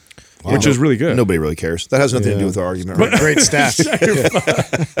the other, which is really good. Nobody really cares. That has nothing to do with our argument. Right? Great stats.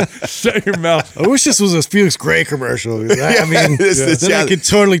 Shut your mouth. I wish this was a Felix Gray commercial. I mean, this- then yeah. I could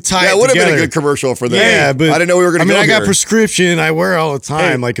totally tie Yeah, it it would have been together. a good commercial for that. Yeah, but I didn't know we were going to. I mean, I got here. prescription. I wear it all the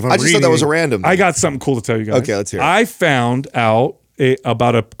time. like if I'm I just reading, thought that was a random. I got something cool to tell you guys. Okay, let's hear it. I found out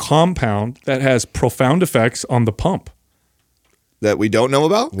about a compound that has profound effects on the pump. that we don't know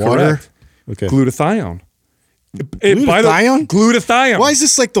about. water. Correct. Okay. Glutathione. Glutathione? Glutathione. Why is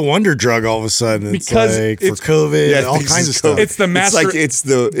this like the wonder drug all of a sudden? It's Because like it's- for COVID Yeah, and all this kinds is of stuff. COVID. It's the master.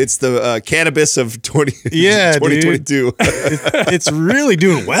 It's the cannabis of 20. Yeah, dude. 2022. It's really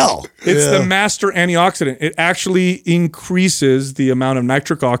doing well. It's the master antioxidant. It actually increases the amount of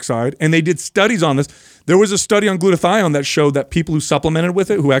nitric oxide. And they did studies on this. There was a study on glutathione that showed that people who supplemented with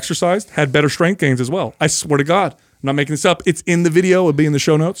it, who exercised, had better strength gains as well. I swear to God. I'm not making this up. It's in the video. It'll be in the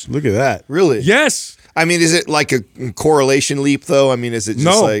show notes. Look at that. Really? Yes. I mean, is it like a correlation leap though? I mean, is it just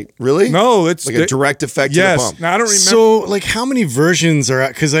No. like really? No, it's like a direct effect yes. to the pump. Now, I don't remember. So, like, how many versions are out?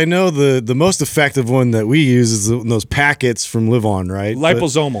 Because I know the most effective one that we use is those packets from Live On, right?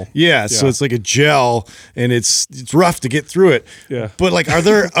 Liposomal. Yeah, so it's like a gel, and it's rough to get through it. Yeah. But like, are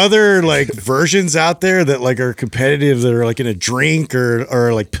there other like versions out there that like are competitive that are like in a drink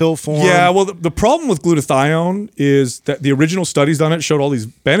or like pill form? Yeah, well, the problem with glutathione is that the original studies on it showed all these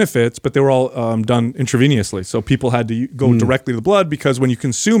benefits, but they were all done intravenously. So people had to go directly to the blood because when you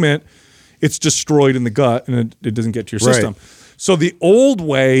consume it, it's destroyed in the gut and it doesn't get to your Right. system. So the old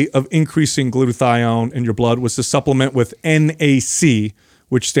way of increasing glutathione in your blood was to supplement with NAC,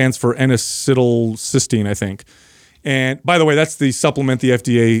 which stands for N-acetylcysteine, I think. And by the way, that's the supplement the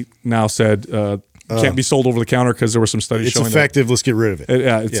FDA now said can't be sold over the counter because there were some studies it's showing effective. Let's get rid of it.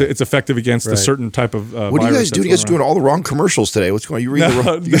 It's effective against a certain type of What do you virus guys do? that's You guys are going doing all the wrong commercials today. What's going on? You reading No, the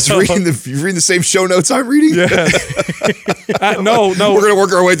wrong, you guys no. reading the same show notes I'm reading? around. No. We're gonna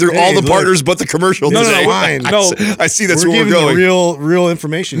work our way through all the look. partners but the commercial. No, no, today. no, fine. no. I see that's We're where we're giving you going. real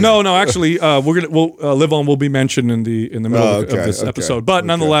information. No, actually, we'll Live On will be mentioned in the middle of this episode. But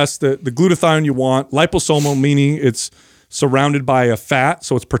nonetheless, the glutathione you want, liposomal, meaning it's surrounded by a fat,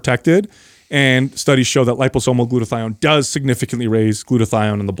 so it's protected. And studies show that liposomal glutathione does significantly raise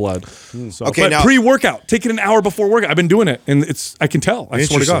glutathione in the blood. So, Okay, but now- pre-workout, take it an hour before workout. I've been doing it, and I can tell. I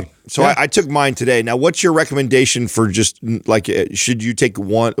swear to God. So I took mine today. Now, what's your recommendation for just like should you take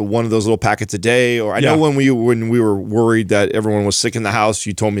one of those little packets a day? Or I know when we were worried that everyone was sick in the house,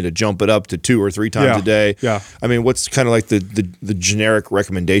 you told me to jump it up to 2 or 3 times a day. Yeah. I mean, what's kind of like the generic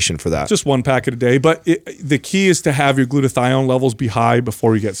recommendation for that? Just one packet a day. But the key is to have your glutathione levels be high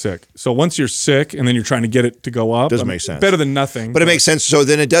before you get sick. So once you're sick and then you're trying to get it to go up, Does make sense. Better than nothing. But it makes sense. So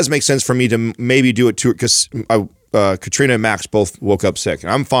then it does make sense for me to maybe do it too, because Katrina and Max both woke up sick.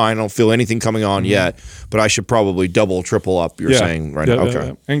 I'm fine. I don't feel anything coming on yet, but I should probably double, triple up. You're Yeah. saying right Yeah, now, yeah,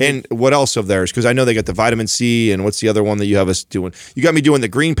 okay. yeah. And what else of theirs? Because I know they got the vitamin C, and what's the other one that you have us doing? You got me doing the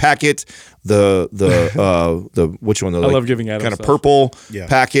green packet, the which one? The, love giving Adam kind of stuff. purple Yeah.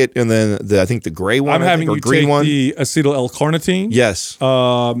 packet, and then I think the gray one. I'm having or you green take one. the acetyl L-carnitine. Yes.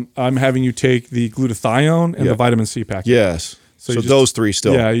 I'm having you take the glutathione and the vitamin C packet. Yes. So, you just- those 3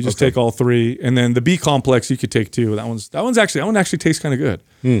 still. Yeah, you just take all 3, and then the B complex you could take too. That one actually tastes kind of good.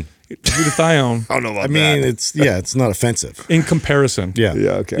 Glutathione I don't know about I mean, it's not offensive. in comparison. Yeah. that. Yeah.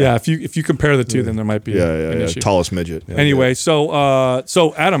 Okay. Yeah, if you compare the two, then there might be an issue. Tallest midget. Anyway,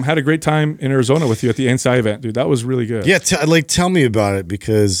 so Adam had a great time in Arizona with you at the NCI event, dude. That was really good. Yeah, tell me about it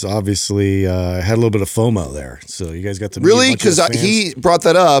because obviously I had a little bit of FOMO there. So you guys got to meet a Really? bunch of Because fans. he brought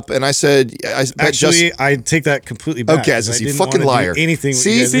that up, and I said, Actually, I take that completely back. Okay, as a I didn't fucking wanna do liar. Anything? with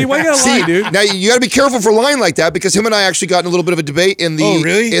you See, guys. See, why you gotta lie, dude? Now you got to be careful for lying like that because him and I actually got in a little bit of a debate in the. Oh,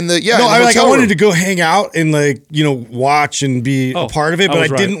 really? No, No, in the I hotel wanted room. to go hang out and watch and be a part of it, I but I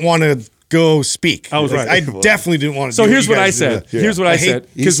was right. didn't want to go speak. I was Like, right. I definitely didn't want to. So do here's what what you I guys said. did. Here's what I hate said.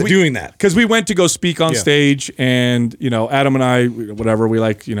 he's doing that. Because we went to go speak on Yeah. stage, and Adam and I, whatever, we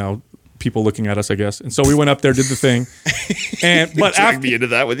like people looking at us, I guess. And so we went up there, did the thing, but Drag after, me into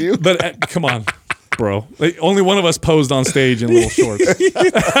that with you. but come on, bro, like, only one of us posed on stage in little shorts.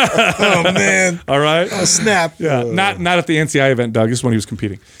 Oh man! All right. Oh snap! Yeah, not at the NCI event, Doug. This is when he was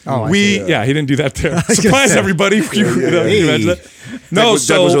competing. Oh, I he see. didn't do that there. Surprise everybody! You imagine that? No, Doug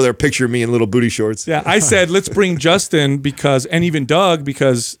was over so there picturing me in little booty shorts. yeah, I said let's bring Justin and even Doug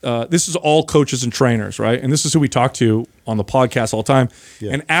because this is all coaches and trainers, right? And this is who we talk to on the podcast all the time.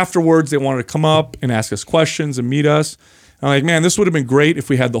 And afterwards, they wanted to come up and ask us questions and meet us. I'm like, man, this would have been great if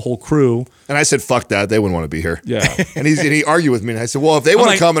we had the whole crew. And I said, fuck that. They wouldn't want to be here. Yeah. And he argued with me. And I said, well, if they want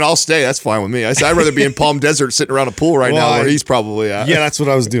like- to come and I'll stay, that's fine with me. I said, I'd rather be in Palm Desert sitting around a pool right now where he's probably at. Yeah, that's what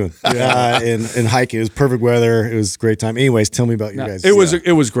I was doing. And hiking. It was perfect weather. It was a great time. Anyways, tell me about your guys.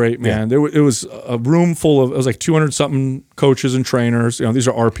 It was great, man. It was a room full of, it was like 200 something coaches and trainers. These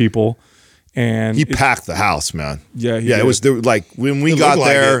are our people. And He packed the house, man. Yeah, he yeah. did. It was like when we It got looked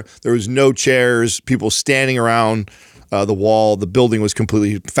like there, it. there was no chairs, people standing around the wall. The building was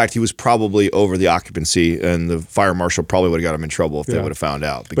completely. In fact, he was probably over the occupancy, and the fire marshal probably would have got him in trouble if they Yeah. would have found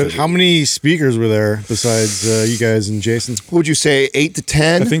out. But Because how many speakers were there besides you guys and Jason? what would you say, 8 to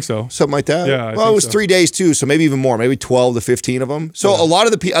 10? I think so. Something like that. Yeah, I well, it think was so. 3 days too, so maybe even more, maybe 12 to 15 of them. So a lot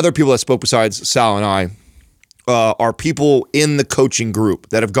of the other people that spoke besides Sal and I are people in the coaching group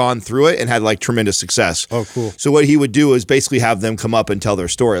that have gone through it and had like tremendous success. Oh, cool. So what he would do is basically have them come up and tell their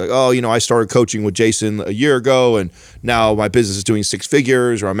story. Like, oh, I started coaching with Jason a year ago and now my business is doing 6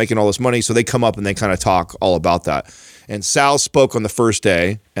 figures or I'm making all this money. So they come up and they kind of talk all about that. And Sal spoke on the first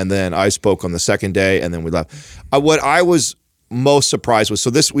day and then I spoke on the second day and then we left. What I was most surprised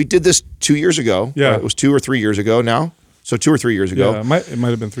was, we did this 2 years ago. Yeah. Right? It was 2 or 3 years ago now. So 2 or 3 years ago. Yeah, it might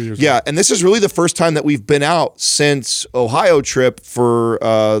have been 3 years ago. Yeah, and this is really the first time that we've been out since Ohio trip for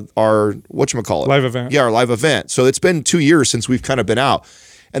our whatchamacallit? Live event. Yeah, our live event. So it's been 2 years since we've kind of been out.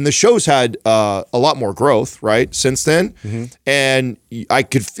 And the show's had a lot more growth, right, since then. And I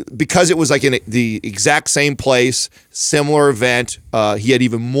could, because it was like in the exact same place, similar event, he had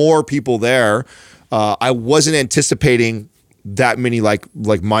even more people there. I wasn't anticipating that many like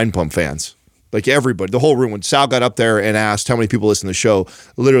Mind Pump fans. Like everybody, the whole room. When Sal got up there and asked how many people listen to the show,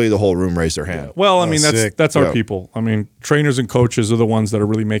 literally the whole room raised their hand. Well, I mean, sick. that's our Yeah. people. I mean, trainers and coaches are the ones that are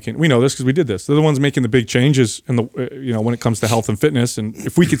really making. We know this because we did this. They're the ones making the big changes in the when it comes to health and fitness. And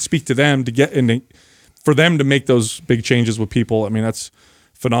if we could speak to them to get in, for them to make those big changes with people, I mean, that's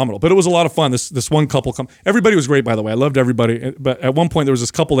phenomenal. But it was a lot of fun. This one couple everybody was great, by the way. I loved everybody. But at one point there was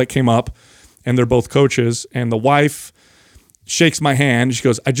this couple that came up, and they're both coaches, and the wife shakes my hand. She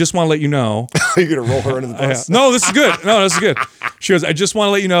goes, "I just want to let you know." Are you going to roll her into the bus? No, this is good. No, this is good. She goes, "I just want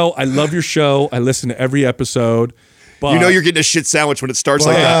to let you know, I love your show. I listen to every episode. But You know you're getting a shit sandwich when it starts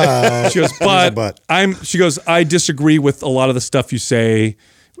like that. she goes, she goes, I disagree with a lot of the stuff you say,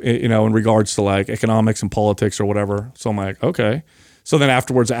 in regards to like economics and politics or whatever. So I'm like, okay. So then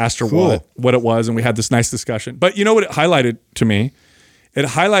afterwards I asked her what it was, and we had this nice discussion. But you know what it highlighted to me? It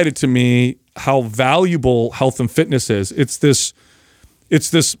highlighted to me how valuable health and fitness is. It's this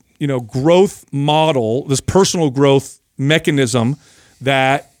growth model, this personal growth mechanism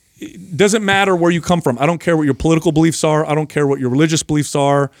that it doesn't matter where you come from. I don't care what your political beliefs are. I don't care what your religious beliefs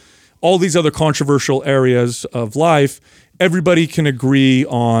are. All these other controversial areas of life, everybody can agree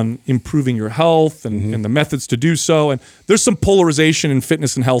on improving your health and the methods to do so. And there's some polarization in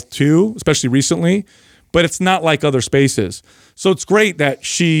fitness and health too, especially recently, but it's not like other spaces. So it's great that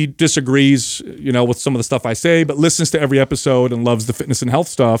she disagrees, with some of the stuff I say, but listens to every episode and loves the fitness and health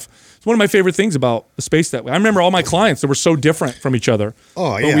stuff. It's one of my favorite things about the space that way. I remember all my clients that were so different from each other.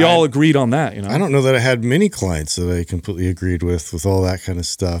 Oh, but yeah. we all agreed on that, I don't know that I had many clients that I completely agreed with all that kind of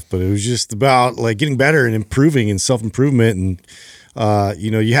stuff, but it was just about like getting better and improving and self-improvement. And,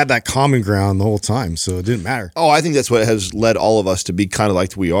 you had that common ground the whole time. So it didn't matter. Oh, I think that's what has led all of us to be kind of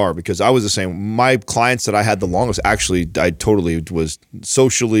like we are, because I was the same. My clients that I had the longest, actually, I totally was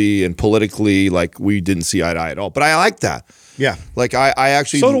socially and politically, like we didn't see eye to eye at all. But I like that. Yeah. Like I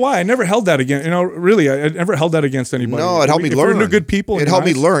actually. So do I. I never held that against, really, I never held that against anybody. No, it helped me If learn. we're good people. It helped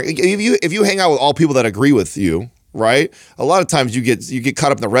me learn. If you hang out with all people that agree with you, right? A lot of times you get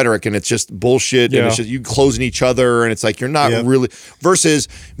caught up in the rhetoric and it's just bullshit and it's just you closing each other and it's like you're not really, versus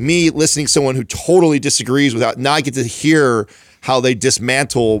me listening to someone who totally disagrees now I get to hear how they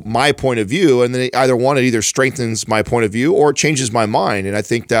dismantle my point of view, and then it either strengthens my point of view or it changes my mind. And I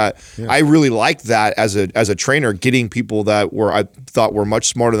think that I really like that as a trainer, getting people that I thought were much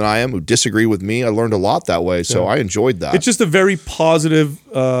smarter than I am, who disagree with me. I learned a lot that way, so I enjoyed that. It's just a very positive,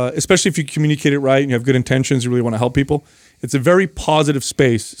 especially if you communicate it right and you have good intentions, you really want to help people. It's a very positive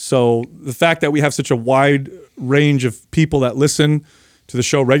space. So the fact that we have such a wide range of people that listen to the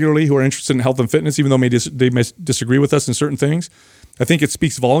show regularly who are interested in health and fitness, even though they may disagree with us in certain things, I think it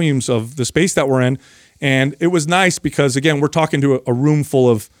speaks volumes of the space that we're in. And it was nice because, again, we're talking to a room full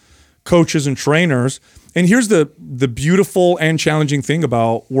of coaches and trainers. And here's the beautiful and challenging thing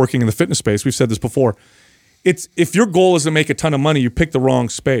about working in the fitness space. We've said this before. It's if your goal is to make a ton of money, you pick the wrong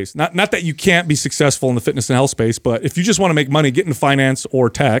space. Not that you can't be successful in the fitness and health space, but if you just want to make money, get into finance or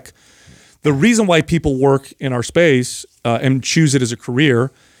tech. The reason why people work in our space and choose it as a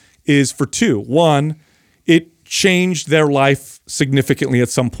career is for two. One, it changed their life significantly at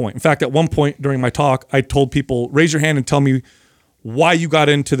some point. In fact, at one point during my talk, I told people, raise your hand and tell me why you got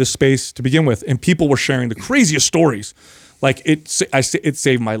into this space to begin with. And people were sharing the craziest stories. Like it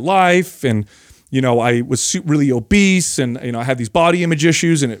saved my life, and I was really obese, and I had these body image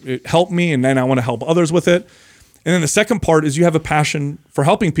issues, and it helped me, and then I want to help others with it. And then the second part is you have a passion for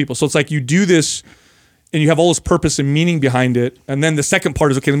helping people. So it's like you do this and you have all this purpose and meaning behind it. And then the second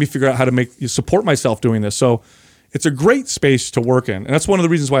part is, okay, let me figure out how to support myself doing this. So it's a great space to work in. And that's one of the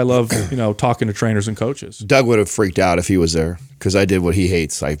reasons why I love, talking to trainers and coaches. Doug would have freaked out if he was there because I did what he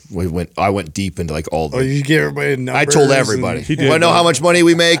hates. I went deep into like all the. Oh, you get everybody numbers. I told everybody. He did. Want to know how much money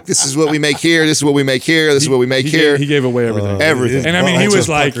we make? This is what we make here. This is what we make here. This is what we make here. He gave away everything. Everything. And I mean, he was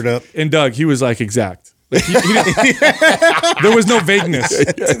like, and Doug, he was like exact. Like there was no vagueness.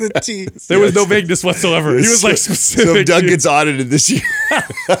 There was no vagueness whatsoever. He was like specific. So Doug gets audited this year.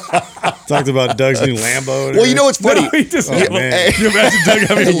 Talked about Doug's new Lambo. Well, you know what's funny? No, he just man. Can you imagine Doug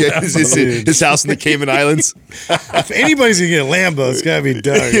having a Lambo? His house in the Cayman Islands. If anybody's gonna get a Lambo, it's gotta be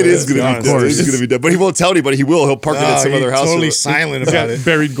Doug. It is gonna be Doug. It is gonna be Doug. But he won't tell anybody. He will. He'll park it at some other house. Totally silent about it.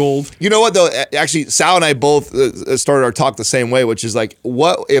 Buried gold. You know what though? Actually, Sal and I both started our talk the same way, which is like,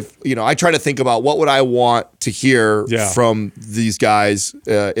 what if I try to think about what would I want to hear from these guys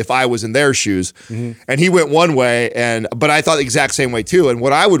if I was in their shoes. And he went one way, but I thought the exact same way too. And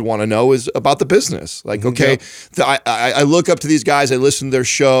what I would want to know is about the business. Like, okay, I look up to these guys. I listen to their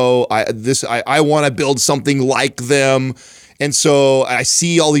show. I want to build something like them. And so I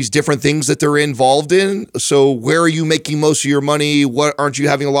see all these different things that they're involved in. So where are you making most of your money? What aren't you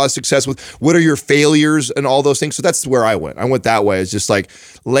having a lot of success with? What are your failures and all those things? So that's where I went. I went that way. It's just like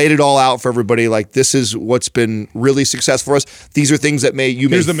laid it all out for everybody. Like, this is what's been really successful for us. These are things that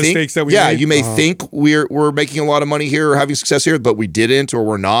Here's the mistakes that we made. you may think we're making a lot of money here or having success here, but we didn't or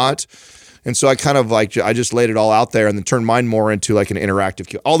we're not. And so I kind of I just laid it all out there and then turned mine more into like an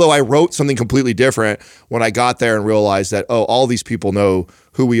interactive. Although I wrote something completely different when I got there and realized that, all these people know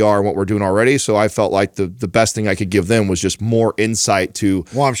who we are and what we're doing already. So I felt like the best thing I could give them was just more insight to.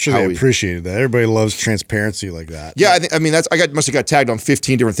 Well, I'm sure they appreciated that. Everybody loves transparency like that. Yeah, I must have got tagged on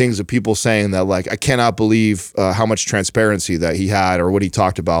 15 different things of people saying that, like, I cannot believe how much transparency that he had or what he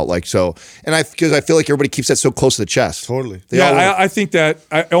talked about. Like, so, and because I feel like everybody keeps that so close to the chest. Totally. I think that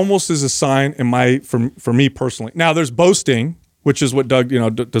almost is a sign for me personally. Now there's boasting, which is what Doug,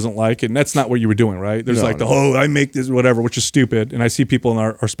 doesn't like, and that's not what you were doing, right? There's I make this, whatever, which is stupid, and I see people in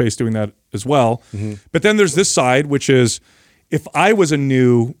our space doing that as well. But then there's this side, which is if I was a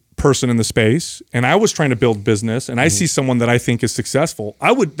new person in the space and I was trying to build business, and I see someone that I think is successful,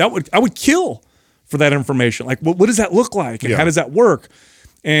 I would kill for that information. Like, what does that look like, and how does that work?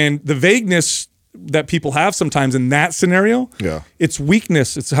 And the vagueness that people have sometimes in that scenario, it's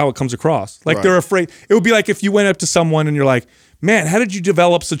weakness. It's how it comes across. Like they're afraid. It would be like if you went up to someone and you're like, man, how did you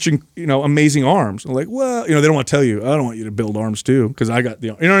develop such amazing arms? And like, well, they don't want to tell you. I don't want you to build arms too because I got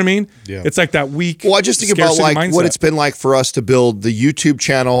you know what I mean? Yeah. It's like that weak. Well, I just think about like mindset. What it's been like for us to build the YouTube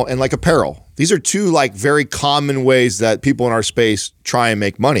channel and like apparel. These are two like very common ways that people in our space try and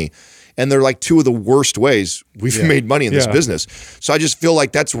make money. And they're like two of the worst ways we've made money in this business. So I just feel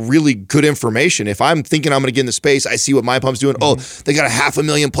like that's really good information. If I'm thinking I'm going to get in the space, I see what MyPump's doing. Oh, they got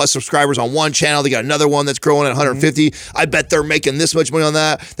 500,000+ subscribers on one channel. They got another one that's growing at 150. I bet they're making this much money on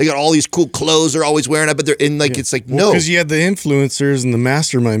that. They got all these cool clothes they're always wearing. I bet they're in like, it's like, no. Because you have the influencers and the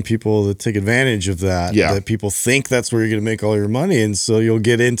mastermind people that take advantage of that. Yeah. That people think that's where you're going to make all your money. And so you'll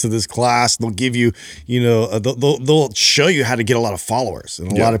get into this class. They'll give you, they'll show you how to get a lot of followers.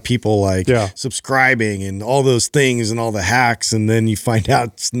 And a lot of people like subscribing and all those things and all the hacks, and then you find out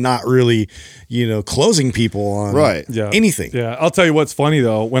it's not really, closing people on anything. Yeah, I'll tell you what's funny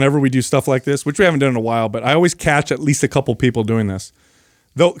though. Whenever we do stuff like this, which we haven't done in a while, but I always catch at least a couple people doing this.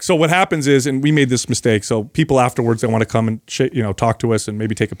 Though, so what happens is, and we made this mistake. So people afterwards, they want to come and talk to us and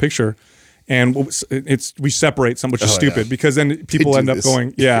maybe take a picture. And we separate some, which is stupid because then people end up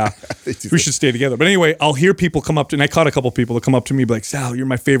going, we should stay together. But anyway, I'll hear people come up to, and I caught a couple people that come up to me, be like, Sal, you're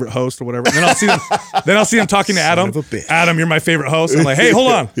my favorite host or whatever. And then I'll see them talking to Adam. Adam, you're my favorite host. I'm like, hey,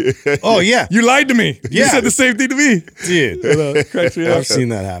 hold on. Oh yeah, you lied to me. You said the same thing to me, dude. I've seen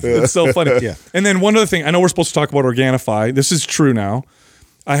that happen. It's so funny. And then one other thing, I know we're supposed to talk about Organifi. This is true now.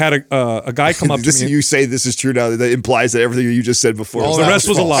 I had a guy come up to me. You say this is true now. That implies that everything you just said before. The rest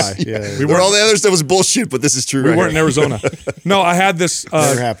was a lie. All the other stuff was bullshit, but this is true. We weren't in Arizona. No, I had this.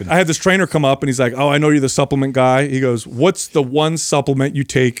 I had this trainer come up and he's like, "Oh, I know you're the supplement guy." He goes, "What's the one supplement you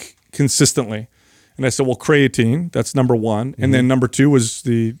take consistently?" And I said, "Well, creatine. That's number one, and then number two was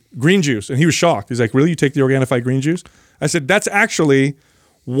the green juice." And he was shocked. He's like, "Really? You take the Organifi green juice?" I said, "That's actually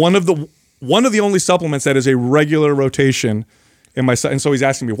one of the only supplements that is a regular rotation." And so he's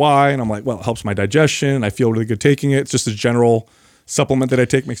asking me why, and I'm like, well, it helps my digestion. I feel really good taking it. It's just a general supplement that I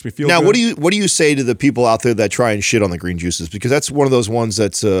take, makes me feel good. Now, what do you say to the people out there that try and shit on the green juices? Because that's one of those ones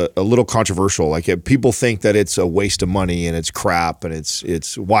that's a little controversial. Like people think that it's a waste of money and it's crap and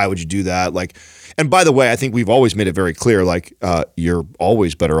it's why would you do that? Like, and by the way, I think we've always made it very clear. Like, you're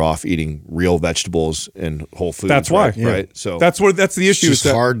always better off eating real vegetables and whole foods. That's why, right? So that's the issue. It's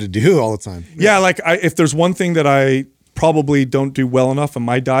just hard to do all the time. Yeah, like if there's one thing that I probably don't do well enough in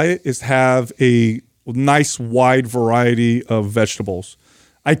my diet is have a nice wide variety of vegetables.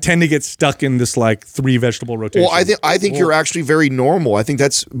 I tend to get stuck in this like 3 vegetable rotation. Well, I think you're actually very normal. I think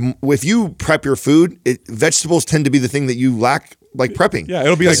that's if you prep your food, vegetables tend to be the thing that you lack. Like prepping. Yeah,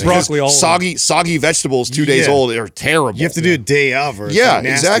 it'll be like broccoli all soggy vegetables 2 days old are terrible. You have to do a day of or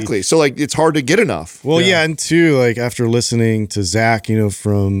exactly. So like it's hard to get enough. Well, and two, like after listening to Zach,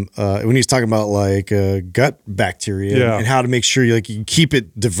 from when he's talking about like gut bacteria and how to make sure you keep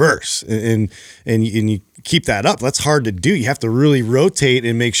it diverse and you keep that up. That's hard to do. You have to really rotate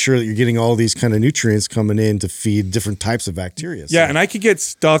and make sure that you're getting all these kind of nutrients coming in to feed different types of bacteria. Yeah, and I could get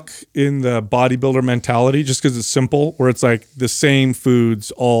stuck in the bodybuilder mentality just because it's simple, where it's like the same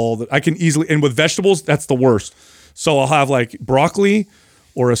foods I can easily, and with vegetables, that's the worst. So I'll have like broccoli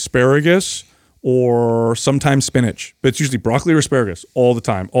or asparagus or sometimes spinach, but it's usually broccoli or asparagus all the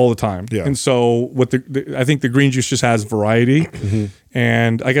time. Yeah. And so I think the green juice just has variety.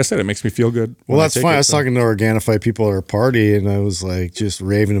 And like I said, it makes me feel good. Well, that's fine. I was talking to Organifi people at our party and I was like just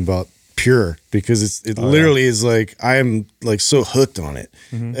raving about Pure because it literally is like I am like so hooked on it,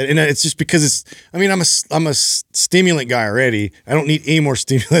 and it's just because I'm a stimulant guy already. I don't need any more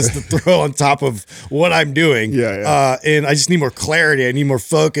stimulants to throw on top of what I'm doing. And I just need more clarity. I need more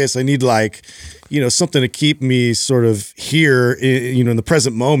focus. I need something to keep me sort of here, in the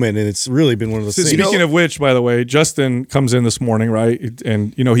present moment. And it's really been one of those things. Speaking of which, by the way, Justin comes in this morning, right?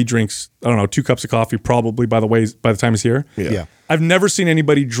 And he drinks 2 cups of coffee probably by the time he's here. Yeah. I've never seen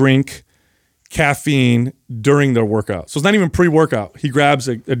anybody drink caffeine during their workout. So it's not even pre-workout. He grabs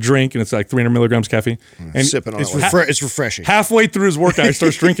a drink and it's like 300 milligrams caffeine. And sipping on it's refreshing. Halfway through his workout, he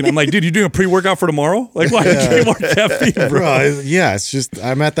starts drinking. I'm like, dude, you doing a pre-workout for tomorrow? Like, why did you get more caffeine, bro? It's just,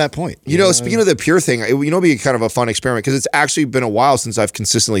 I'm at that point. Speaking of the Pure thing, it'd be kind of a fun experiment because it's actually been a while since I've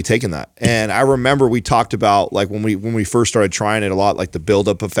consistently taken that. And I remember we talked about like when we first started trying it a lot, like the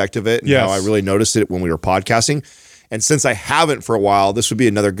build-up effect of it and how I really noticed it when we were podcasting. And since I haven't for a while, this would be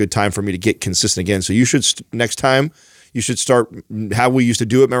another good time for me to get consistent again. So you should next time you should start how we used to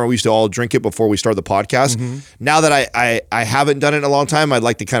do it. Remember, we used to all drink it before we started the podcast. Now that I haven't done it in a long time, I'd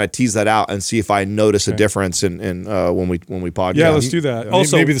like to kind of tease that out and see if I notice a difference in when we podcast. Yeah, let's do that.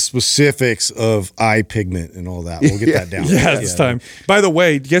 Also, maybe the specifics of eye pigment and all that. We'll get that down. It's time. By the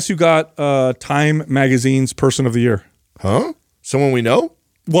way, guess who got Time Magazine's Person of the Year? Huh? Someone we know?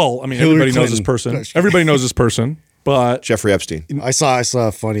 Well, everybody knows this person. Everybody knows this person. But Jeffrey Epstein. I saw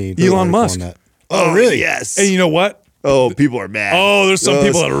a funny Elon Musk. On that. Oh, really? Yes. And you know what? Oh, people are mad. Oh, there's some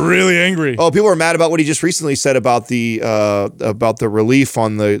people that are really angry. Oh, people are mad about what he just recently said about the relief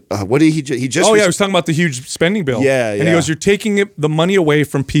on the what did he just? Oh yeah, he was talking about the huge spending bill. Yeah, And he goes, "You're taking the money away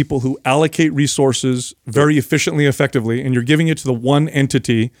from people who allocate resources very efficiently, effectively, and you're giving it to the one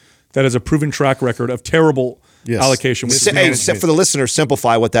entity that has a proven track record of terrible Yes. allocation. Which is Hey, management. for the listener,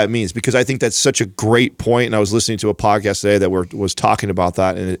 simplify what that means, because I think that's such a great point. And I was listening to a podcast today that was talking about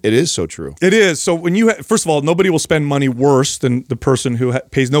that, and it is so true. It is. So when you first of all, nobody will spend money worse than the person who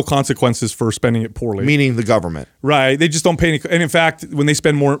pays no consequences for spending it poorly. Meaning the government. Right. They just don't pay any. And in fact, when they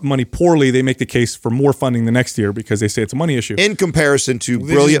spend more money poorly, they make the case for more funding the next year because they say it's a money issue. In comparison to just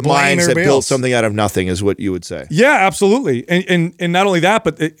brilliant blame minds that everybody built else. something out of nothing, is what you would say. Yeah, absolutely. And not only that,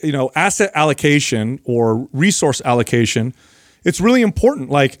 but asset allocation or resource allocation, it's really important.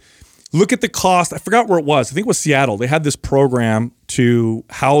 Like, look at the cost. I forgot where it was. I think it was Seattle. They had this program to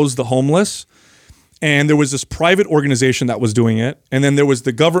house the homeless, and there was this private organization that was doing it, and then there was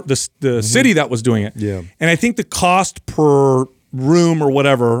the city that was doing it. Yeah. And I think the cost per room or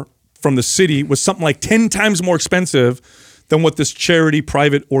whatever from the city was something like 10 times more expensive than what this charity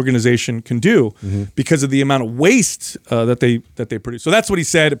private organization can do because of the amount of waste that they produce. So that's what he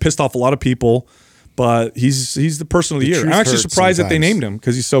said. It pissed off a lot of people, but he's the person of the year. I'm truth actually hurts surprised that they sometimes. named him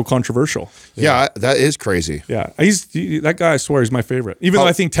because he's so controversial. Yeah, that is crazy. Yeah, that guy, I swear, is my favorite. Even though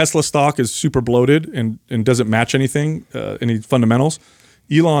I think Tesla stock is super bloated and doesn't match anything, any fundamentals,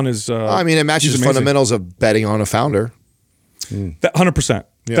 Elon is. I mean, it matches he's the amazing. fundamentals of betting on a founder. 100%.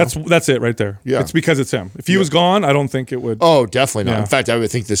 Yeah. That's it right there. Yeah. It's because it's him. If he was gone, I don't think it would. Oh, definitely not. Yeah. In fact, I would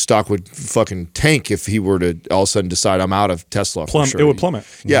think this stock would fucking tank if he were to all of a sudden decide I'm out of Tesla. For sure. It would plummet.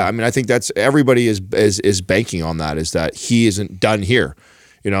 Yeah, I mean, I think that's everybody is banking on that. Is that he isn't done here?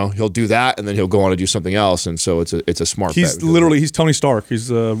 He'll do that and then he'll go on to do something else, and so it's a smart. He's bet. he's Tony Stark. He's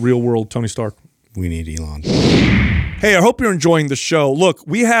the real world Tony Stark. We need Elon. Hey, I hope you're enjoying the show. Look,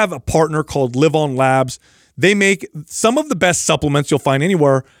 we have a partner called Live On Labs. They make some of the best supplements you'll find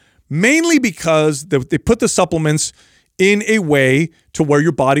anywhere, mainly because they put the supplements in a way to where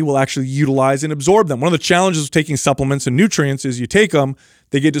your body will actually utilize and absorb them. One of the challenges of taking supplements and nutrients is you take them,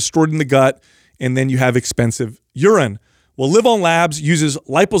 they get destroyed in the gut, and then you have expensive urine. Well, Live On Labs uses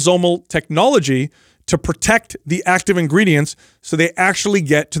liposomal technology to protect the active ingredients so they actually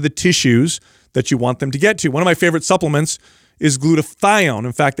get to the tissues that you want them to get to. One of my favorite supplements is glutathione.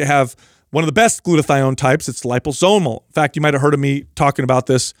 In fact, they have one of the best glutathione types. It's liposomal. In fact, you might have heard of me talking about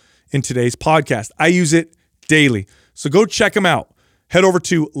this in today's podcast. I use it daily. So go check them out. Head over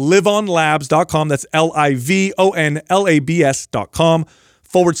to liveonlabs.com. That's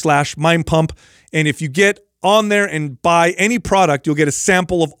livonlabs.com/Mind Pump. And if you get on there and buy any product, you'll get a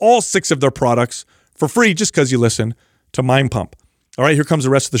sample of all 6 of their products for free just because you listen to Mind Pump. All right, here comes the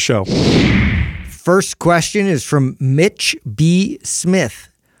rest of the show. First question is from Mitch B. Smith.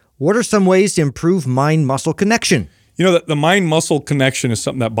 What are some ways to improve mind-muscle connection? You know, the mind-muscle connection is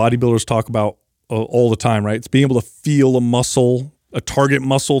something that bodybuilders talk about all the time, right? It's being able to feel a muscle, a target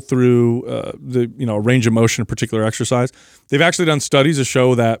muscle through a range of motion, a particular exercise. They've actually done studies to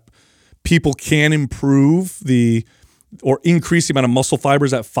show that people can improve or increase the amount of muscle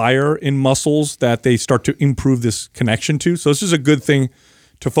fibers that fire in muscles that they start to improve this connection to. So this is a good thing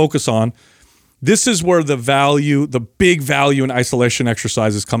to focus on. This is where the big value in isolation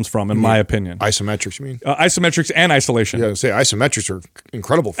exercises comes from, in my opinion. Isometrics, you mean? Isometrics and isolation. Yeah, say isometrics are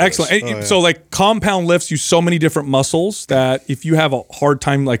incredible for Excellent. this. And so like compound lifts use so many different muscles that if you have a hard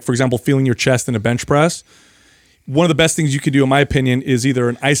time, like for example, feeling your chest in a bench press, one of the best things you could do, in my opinion, is either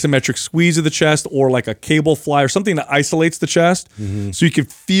an isometric squeeze of the chest or like a cable fly or something that isolates the chest so you can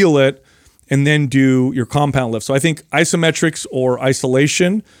feel it and then do your compound lift. So I think isometrics or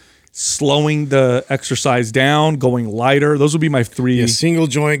isolation, slowing the exercise down, going lighter, those would be my 3. Yeah, single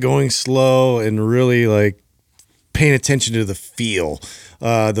joint, going slow, and really like paying attention to the feel.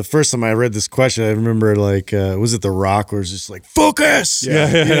 The first time I read this question, I remember was it The Rock, where it's just like, focus?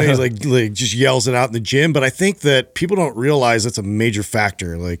 Yeah. He's like just yells it out in the gym. But I think that people don't realize that's a major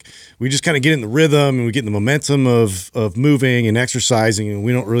factor. Like we just kind of get in the rhythm and we get in the momentum of moving and exercising, and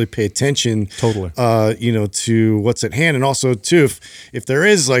we don't really pay attention Totally. To what's at hand. And also too, if there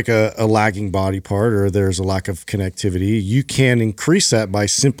is like a lagging body part or there's a lack of connectivity, you can increase that by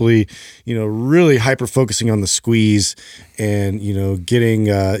simply, really hyper focusing on the squeeze and, getting,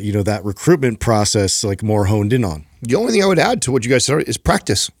 that recruitment process like more honed in on. The only thing I would add to what you guys said is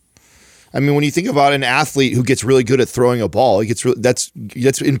practice. I mean, when you think about an athlete who gets really good at throwing a ball, that's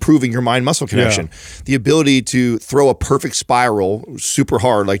improving your mind-muscle connection. Yeah. The ability to throw a perfect spiral super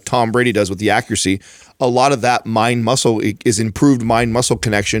hard, like Tom Brady does with the accuracy, a lot of that mind muscle is improved mind muscle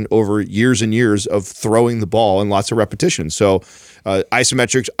connection over years and years of throwing the ball and lots of repetitions. So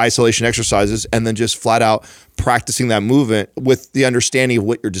isometrics, isolation exercises, and then just flat out practicing that movement with the understanding of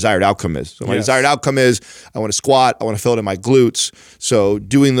what your desired outcome is. So my desired outcome is I want to squat, I want to fill it in my glutes. So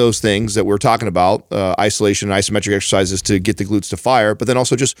doing those things that we're talking about, isolation and isometric exercises to get the glutes to fire, but then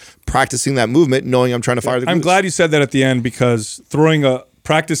also just practicing that movement, knowing I'm trying to fire the glutes. I'm glad you said that at the end, because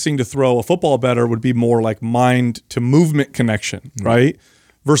practicing to throw a football better would be more like mind to movement connection, right?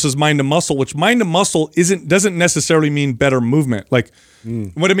 Versus mind to muscle, which mind to muscle doesn't necessarily mean better movement. Like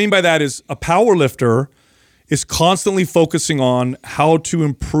what I mean by that is a power lifter is constantly focusing on how to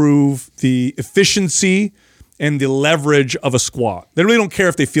improve the efficiency and the leverage of a squat. They really don't care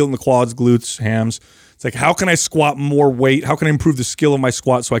if they feel it in the quads, glutes, hams. It's like, how can I squat more weight? How can I improve the skill of my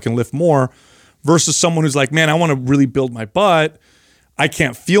squat so I can lift more? Versus someone who's like, man, I want to really build my butt. I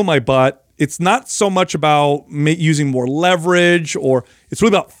can't feel my butt. It's not so much about using more leverage, or it's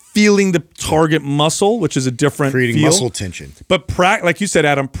really about feeling the target muscle, which is a different creating feel. muscle tension. But like you said,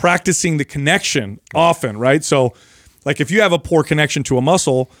 Adam, practicing the connection often, right? So like if you have a poor connection to a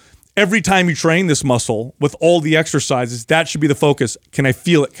muscle, every time you train this muscle with all the exercises, that should be the focus. Can I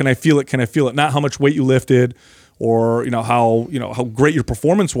feel it? Can I feel it? Can I feel it? Not how much weight you lifted or how great your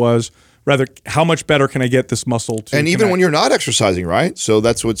performance was. Rather, how much better can I get this muscle to And even connect? when you're not exercising, right? So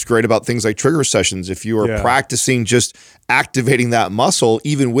that's what's great about things like trigger sessions. If you are practicing just activating that muscle,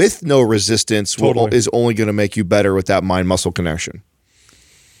 even with no resistance, is only going to make you better with that mind-muscle connection.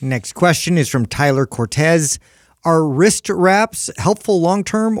 Next question is from Tyler Cortez. Are wrist wraps helpful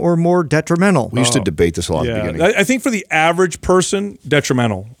long-term or more detrimental? We used to debate this a lot at the beginning. I think for the average person,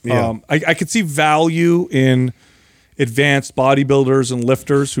 detrimental. Yeah. I could see value in advanced bodybuilders and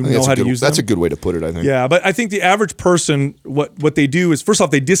lifters who know how to use them. That's a good way to put it, I think. Yeah, but I think the average person, what they do is, first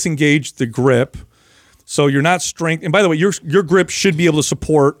off, they disengage the grip. So you're not strength. And by the way, your grip should be able to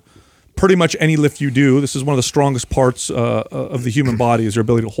support pretty much any lift you do. This is one of the strongest parts of the human body, is your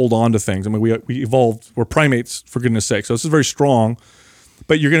ability to hold on to things. I mean, we evolved, we're primates, for goodness sake. So this is very strong.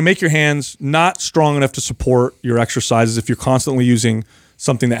 But you're going to make your hands not strong enough to support your exercises if you're constantly using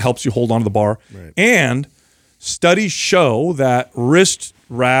something that helps you hold on to the bar. Right. And studies show that wrist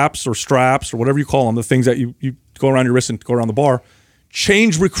wraps or straps or whatever you call them, the things that you go around your wrist and go around the bar,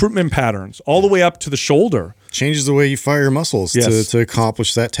 change recruitment patterns all the way up to the shoulder. Changes the way you fire your muscles to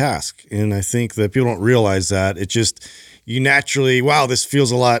accomplish that task. And I think that people don't realize that. It just, you naturally, wow, this feels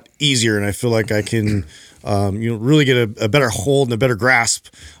a lot easier, and I feel like I can really get a better hold and a better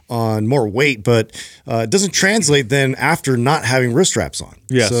grasp on more weight, but it doesn't translate then after not having wrist straps on.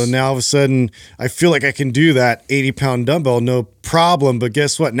 Yes. So now all of a sudden I feel like I can do that 80-pound dumbbell, no problem. But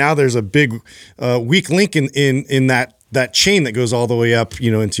guess what? Now there's a big weak link in that chain that goes all the way up,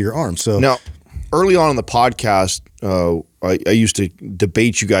 into your arm. So now, early on in the podcast, I used to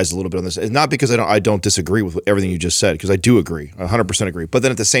debate you guys a little bit on this. It's not because I don't disagree with everything you just said, because I do agree, 100% agree. But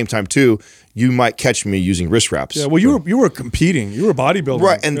then at the same time too, you might catch me using wrist wraps. Yeah, well, you were competing, you were bodybuilding,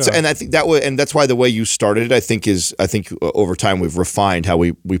 right? And and I think that's why the way you started it, I think over time we've refined how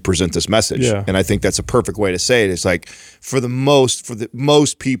we present this message. Yeah. And I think that's a perfect way to say it. It's like for the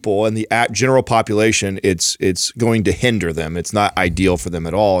most people and the general population, it's going to hinder them. It's not ideal for them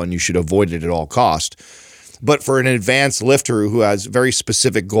at all, and you should avoid it at all cost. But for an advanced lifter who has very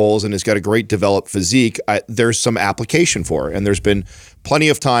specific goals and has got a great developed physique, there's some application for it. And there's been plenty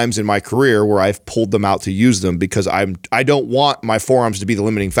of times in my career where I've pulled them out to use them because I don't want my forearms to be the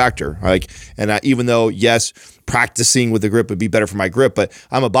limiting factor. Even though, yes, practicing with the grip would be better for my grip, but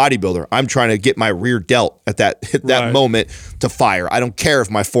I'm a bodybuilder. I'm trying to get my rear delt at that moment to fire. I don't care if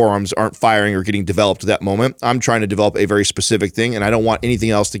my forearms aren't firing or getting developed at that moment. I'm trying to develop a very specific thing, and I don't want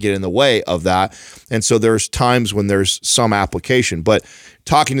anything else to get in the way of that. And so there's times when there's some application, but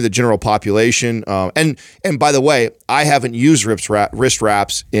talking to the general population, and by the way, I haven't used wrist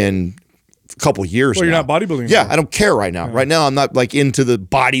wraps in a couple years now. Well, you're not bodybuilding. Yeah, I don't care right now. Yeah. Right now, I'm not like into the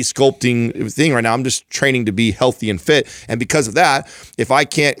body sculpting thing right now. I'm just training to be healthy and fit. And because of that, if I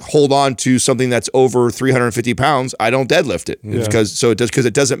can't hold on to something that's over 350 pounds, I don't deadlift it. Yeah. Because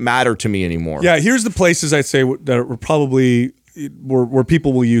it doesn't matter to me anymore. Yeah, here's the places I'd say that are probably where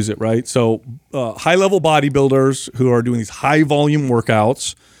people will use it, right? So high-level bodybuilders who are doing these high-volume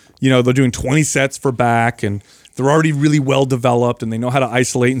workouts, they're doing 20 sets for back, and they're already really well developed, and they know how to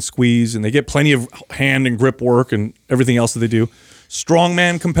isolate and squeeze, and they get plenty of hand and grip work and everything else that they do.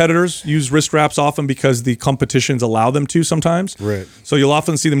 Strongman competitors use wrist wraps often because the competitions allow them to sometimes. Right. So you'll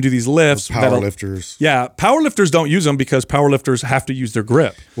often see them do these lifts. Powerlifters. Yeah, powerlifters don't use them because powerlifters have to use their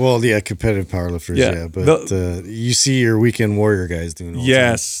grip. Well, yeah, competitive powerlifters, Yeah. but you see your weekend warrior guys doing all the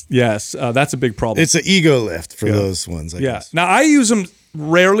time. Yes, that's a big problem. It's an ego lift for those ones, I guess. Now I use them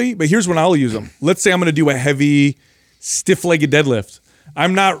rarely, but here's when I'll use them. Let's say I'm going to do a heavy, stiff-legged deadlift.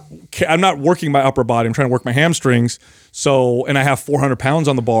 I'm not working my upper body. I'm trying to work my hamstrings. So, and I have 400 pounds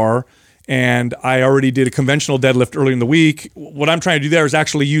on the bar, and I already did a conventional deadlift early in the week. What I'm trying to do there is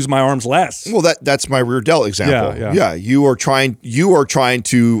actually use my arms less. Well, that's my rear delt example. Yeah. You are trying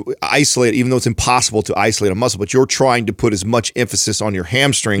to isolate, even though it's impossible to isolate a muscle, but you're trying to put as much emphasis on your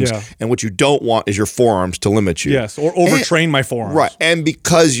hamstrings. Yeah. And what you don't want is your forearms to limit you. Yes, or overtrain my forearms. Right. And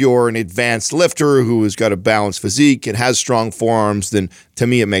because you're an advanced lifter who has got a balanced physique and has strong forearms, then to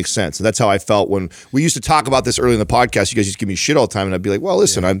me it makes sense. And that's how I felt when we used to talk about this early in the podcast. You guys used to give me shit all the time, and I'd be like, well,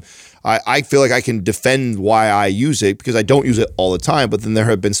 listen, I feel like I can defend why I use it because I don't use it all the time, but then there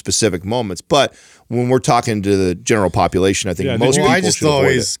have been specific moments. But when we're talking to the general population, I think most people I just should avoid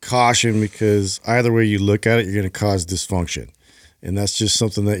always it. caution because either way you look at it, you're going to cause dysfunction. And that's just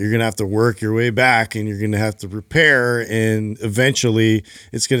something that you're going to have to work your way back and you're going to have to repair. And eventually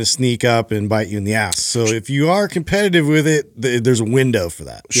it's going to sneak up and bite you in the ass. So if you are competitive with it, there's a window for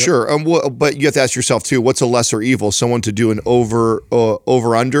that. Sure. But you have to ask yourself too, what's a lesser evil? Someone to do an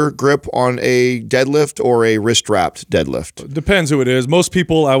over-under grip on a deadlift or a wrist-wrapped deadlift? Depends who it is. Most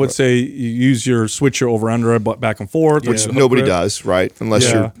people, I would say, you use your switcher over under back and forth. Which nobody does, right?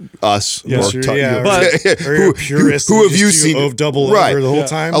 Unless you're us. Yes, or or a purist who have you just do seen? double Right. over the whole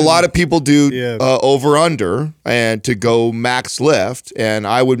time? A lot of people do Yeah. over under and to go max lift, and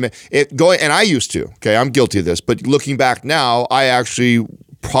I would and I used to. Okay, I'm guilty of this, but looking back now, I actually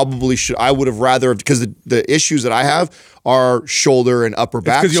probably should. I would have rather because the issues that I have are shoulder and upper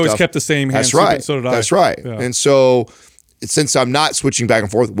back. Because you always stuff. kept the same hand. That's right. So did I. That's right. Yeah. And so, since I'm not switching back and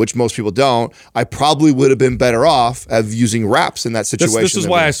forth, which most people don't, I probably would have been better off of using wraps in that situation. This is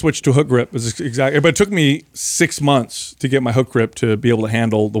why I switched to hook grip. Exactly, but it took me 6 months to get my hook grip to be able to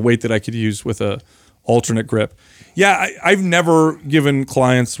handle the weight that I could use with a alternate grip. Yeah, I've never given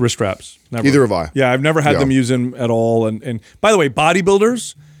clients wrist wraps. Never. Neither have I. Yeah, I've never had them use them at all. And by the way,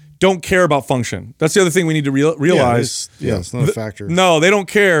 bodybuilders don't care about function. That's the other thing we need to realize. It's not a factor. No, they don't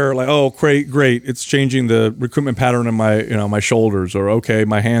care. Like, oh, great, it's changing the recruitment pattern in my so okay,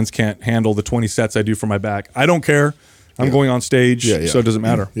 my hands can't handle the 20 sets I do for my back. I don't care. I'm going on stage, so it doesn't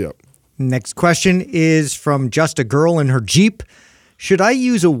matter. Yeah. Next question is from Just a Girl in Her Jeep. Should I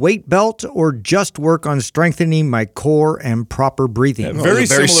use a weight belt or just work on strengthening my core and proper breathing? Very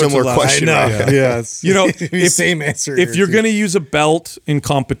similar question. I know. Right? Yeah. Same answer. If you're going to use a belt in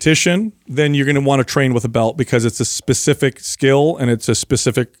competition, then you're going to want to train with a belt because it's a specific skill and it's a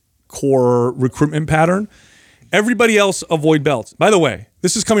specific core recruitment pattern. Everybody else avoid belts. By the way,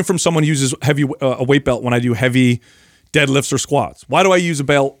 this is coming from someone who uses a weight belt when I do heavy deadlifts or squats. Why do I use a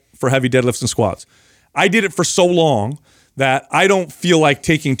belt for heavy deadlifts and squats? I did it for so long that I don't feel like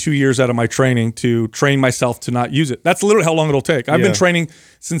taking 2 years out of my training to train myself to not use it. That's literally how long it'll take. I've been training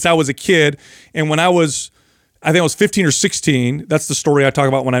since I was a kid. And when I think I was 15 or 16, that's the story I talk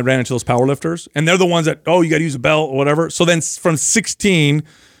about when I ran into those powerlifters. And they're the ones that, you got to use a belt or whatever. So then from 16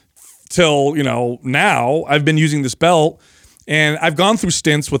 till, now, I've been using this belt. And I've gone through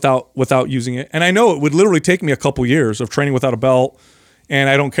stints without using it. And I know it would literally take me a couple years of training without a belt. And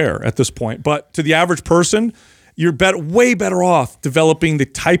I don't care at this point. But to the average person, you're way better off developing the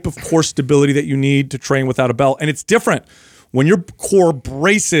type of core stability that you need to train without a belt. And it's different. When your core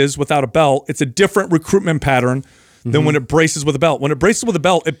braces without a belt, it's a different recruitment pattern than when it braces with a belt. When it braces with a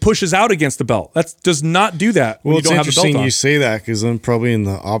belt, it pushes out against the belt. That does not do that when you don't have the belt on. Well, it's interesting you say that because I'm probably in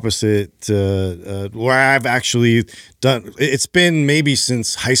the opposite where I've actually done. It's been maybe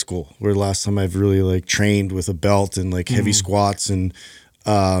since high school where the last time I've really trained with a belt and heavy squats and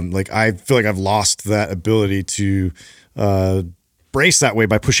I feel like I've lost that ability to brace that way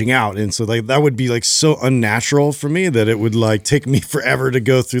by pushing out. And so that would be so unnatural for me that it would take me forever to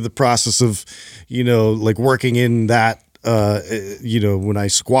go through the process of, working in that, when I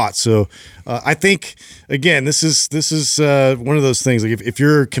squat. So I think, again, this is one of those things, if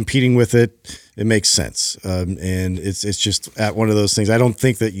you're competing with it, it makes sense. And it's just at one of those things. I don't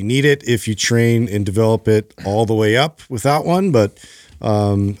think that you need it if you train and develop it all the way up without one, but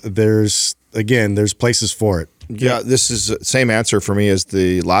there's places for it. Yeah, this is the same answer for me as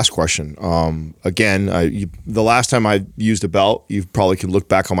the last question. The last time I used a belt, you probably can look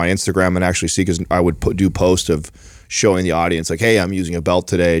back on my Instagram and actually see, because I would do posts of showing the audience hey, I'm using a belt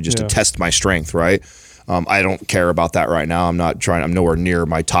today just to test my strength, right? I don't care about that right now. I'm nowhere near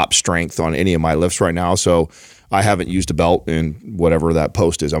my top strength on any of my lifts right now. So I haven't used a belt in whatever that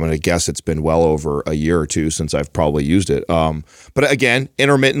post is. I'm going to guess it's been well over a year or two since I've probably used it. But again,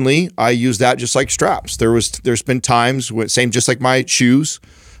 intermittently, I use that just like straps. There's been times when, same just like my shoes.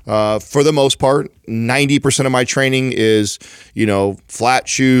 For the most part, 90% of my training is, flat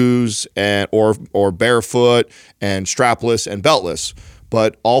shoes or barefoot and strapless and beltless.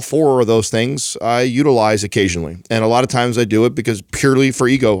 But all four of those things I utilize occasionally. And a lot of times I do it because purely for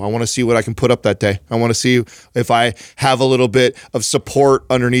ego. I want to see what I can put up that day. I want to see if I have a little bit of support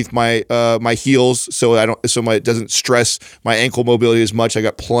underneath my my heels so it doesn't stress my ankle mobility as much. I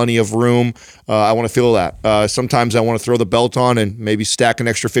got plenty of room. I want to feel that. Sometimes I want to throw the belt on and maybe stack an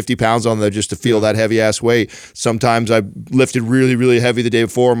extra 50 pounds on there just to feel that heavy ass weight. Sometimes I lifted really, really heavy the day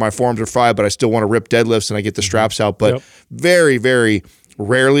before. My forearms are fried, but I still want to rip deadlifts and I get the straps out. But very, very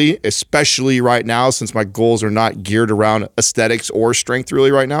rarely, especially right now, since my goals are not geared around aesthetics or strength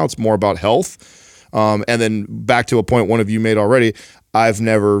really right now. It's more about health. And then back to a point one of you made already, I've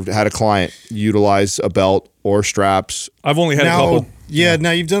never had a client utilize a belt or straps. I've only had a couple. Yeah,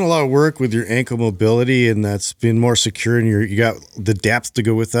 now you've done a lot of work with your ankle mobility, and that's been more secure, and you got the depth to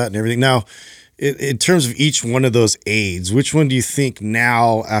go with that and everything. Now, in terms of each one of those aids, which one do you think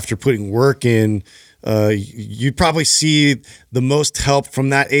now, after putting work in, you'd probably see the most help from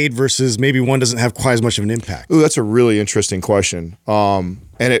that aid versus maybe one doesn't have quite as much of an impact? Ooh, that's a really interesting question.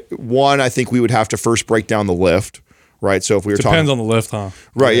 I think we would have to first break down the lift, right? So if we were Depends on the lift, huh?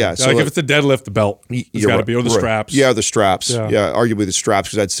 Right, yeah. So if it's a deadlift, the belt. It's got to be, or the straps. Yeah, the straps. Yeah, arguably the straps,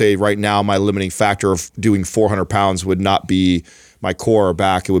 because I'd say right now my limiting factor of doing 400 pounds would not be my core or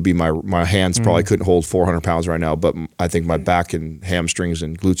back. It would be my hands probably couldn't hold 400 pounds right now, but I think my back and hamstrings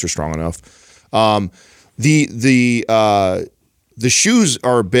and glutes are strong enough. The shoes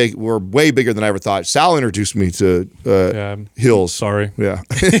are big. Were way bigger than I ever thought. Sal introduced me to Hills. Sorry. Yeah.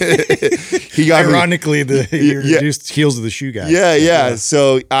 He got ironically he introduced Heels of the shoe guy. Yeah.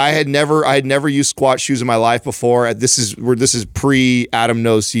 So I had never used squat shoes in my life before. This is pre Adam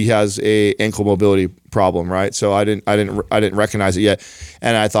knows he has a ankle mobility problem, right? So I didn't recognize it yet,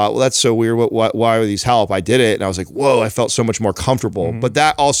 and I thought, well, that's so weird. Why are these help? I did it, and I was like, whoa, I felt so much more comfortable. But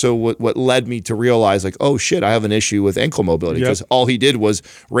that also what led me to realize, like, oh shit, I have an issue with ankle mobility, because all he did was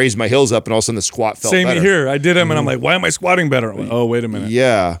raise my heels up, and all of a sudden the squat felt better. Same here. I did them, and I'm like, why am I squatting better? Like, oh, wait a minute.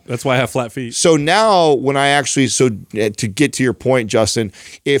 Yeah, that's why I have flat feet. So now when I actually, to get to your point, Justin,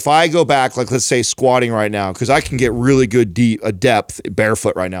 if I go back, like let's say squatting right now, because I can get really good depth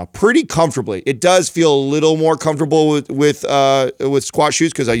barefoot right now, pretty comfortably. It does feel a little more comfortable with squat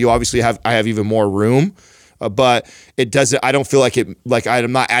shoes because I have even more room, but it doesn't. I don't feel like it. Like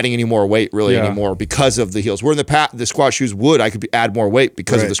I'm not adding any more weight really anymore because of the heels. Where in the past the squat shoes I could add more weight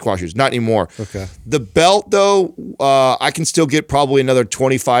because of the squat shoes. Not anymore. Okay. The belt though, I can still get probably another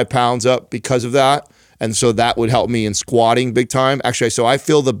 25 pounds up because of that. And so that would help me in squatting big time. Actually, so I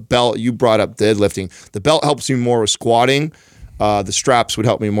feel the belt, you brought up deadlifting. The belt helps me more with squatting. The straps would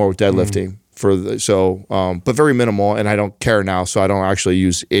help me more with deadlifting. But very minimal, and I don't care now, so I don't actually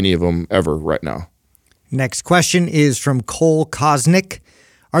use any of them ever right now. Next question is from Cole Kosnick.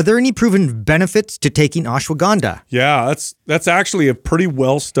 Are there any proven benefits to taking ashwagandha? Yeah, that's actually a pretty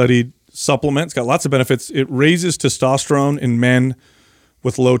well-studied supplement. It's got lots of benefits. It raises testosterone in men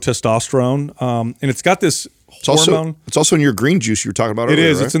with low testosterone, and it's got this hormone. It's also in your green juice you were talking about earlier,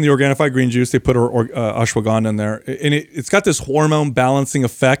 It is. right? It's in the Organifi green juice. They put ashwagandha in there. And it's got this hormone balancing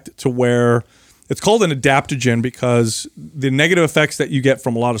effect to where it's called an adaptogen because the negative effects that you get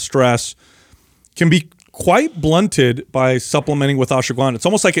from a lot of stress can be quite blunted by supplementing with ashwagandha. It's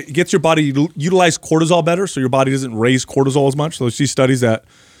almost like it gets your body to utilize cortisol better, so your body doesn't raise cortisol as much. So you see studies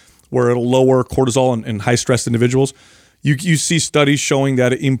where it'll lower cortisol in high-stressed individuals. You see studies showing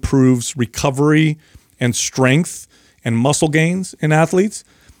that it improves recovery and strength and muscle gains in athletes.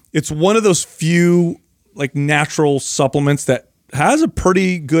 It's one of those few like natural supplements that has a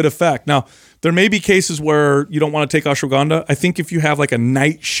pretty good effect. Now, there may be cases where you don't want to take ashwagandha. I think if you have like a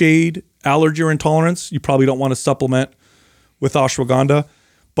nightshade allergy or intolerance, you probably don't want to supplement with ashwagandha.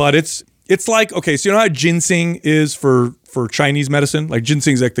 But it's like, okay, so you know how ginseng is for Chinese medicine? Like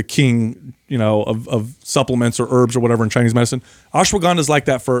ginseng is like the king, of supplements or herbs or whatever in Chinese medicine. Ashwagandha is like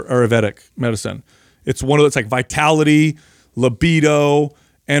that for Ayurvedic medicine. It's like vitality, libido,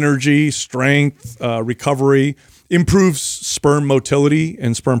 energy, strength, recovery, improves sperm motility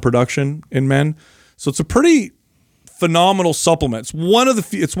and sperm production in men. So it's a pretty phenomenal supplements.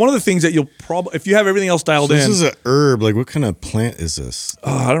 It's one of the things that you'll probably, if you have everything else dialed This in. is a herb. Like, what kind of plant is this?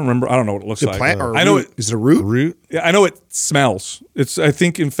 I don't remember. I don't know what it looks like. Plant or I know root? Is it a root? Root? Yeah, I know it smells. I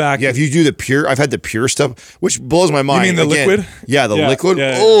think in fact. Yeah, if you do the pure, I've had the pure stuff, which blows my mind. mean the liquid? Yeah, the Yeah, liquid.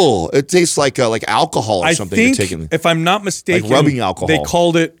 yeah, yeah. Oh, it tastes like alcohol or I something think, you're taking. if I'm not mistaken, Like rubbing alcohol. They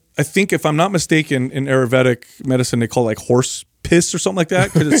called it. I think, if I'm not mistaken, in Ayurvedic medicine, they call it like horse piss or something like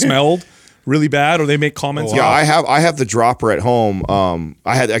that because it smelled really bad, or they make comments. Yeah, I have the dropper at home.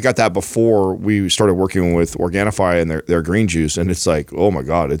 I got that before we started working with Organifi and their green juice, and it's like, oh my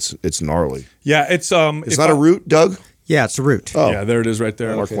god, it's gnarly. Yeah, it's It's not a root, Doug. Yeah, it's a root. Oh. Yeah, there it is right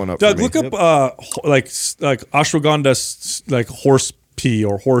there. Mark one up Doug, for me. look up like ashwagandha, like horse pee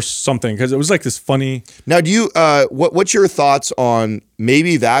or horse something, because it was like this funny. Now, do you what's your thoughts on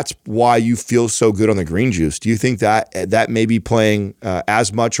maybe that's why you feel so good on the green juice? Do you think that may be playing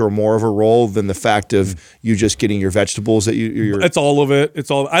as much or more of a role than the fact of you just getting your vegetables that you're? It's all of it.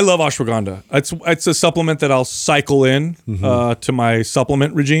 I love ashwagandha. It's a supplement that I'll cycle in to my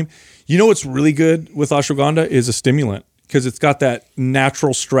supplement regime. You know what's really good with ashwagandha is a stimulant, because it's got that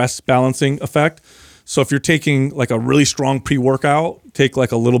natural stress balancing effect. So if you're taking like a really strong pre-workout, take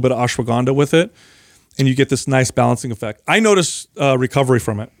like a little bit of ashwagandha with it, and you get this nice balancing effect. I notice recovery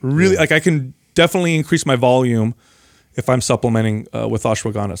from it. Really, like I can definitely increase my volume if I'm supplementing with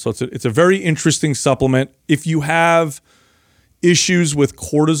ashwagandha. So it's a very interesting supplement. If you have issues with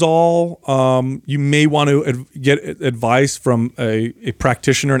cortisol, you may want to get advice from a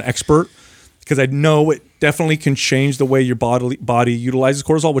practitioner, an expert, because I know it definitely can change the way your body utilizes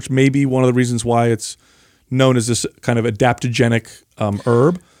cortisol, which may be one of the reasons why it's known as this kind of adaptogenic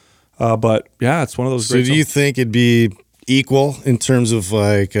herb. But yeah, it's one of those great. So do you think it'd be equal in terms of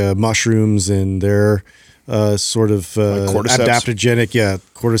like mushrooms and their sort of cordyceps? adaptogenic,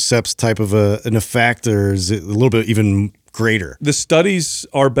 cordyceps type of an effect, or is it a little bit even greater? The studies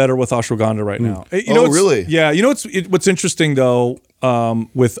are better with ashwagandha right now. Really? Yeah. You know what's interesting though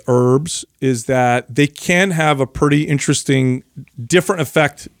with herbs is that they can have a pretty interesting different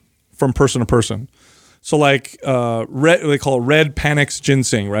effect from person to person. So like they call it red panax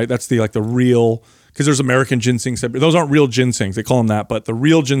ginseng, right? That's the real, because there's American ginseng. Those aren't real ginsengs. They call them that, but the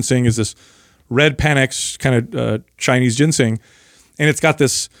real ginseng is this red panax kind of Chinese ginseng, and it's got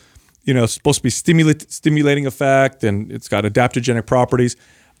this, it's supposed to be stimulating effect, and it's got adaptogenic properties.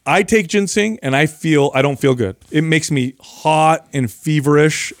 I take ginseng and I don't feel good. It makes me hot and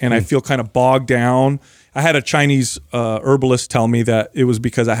feverish, and I feel kind of bogged down. I had a Chinese herbalist tell me that it was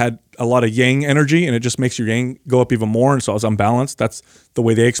because I had a lot of yang energy, and it just makes your yang go up even more, and so I was unbalanced. That's the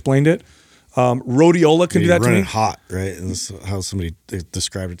way they explained it. Rhodiola can do that to me. Hot, right? And that's how somebody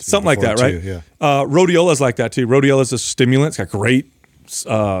described it to me. Something like that, before, right? too, yeah. Rhodiola is like that too. Rhodiola is a stimulant. It's got great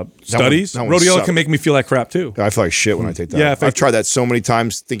studies. that one Rhodiola sucked. can make me feel like crap too. I feel like shit when I take that. Yeah, I've tried that so many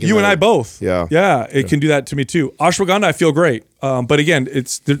times. Thinking You and I both. Yeah. Yeah, it can do that to me too. Ashwagandha, I feel great. But again,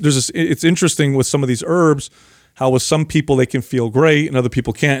 it's interesting with some of these herbs, how with some people they can feel great and other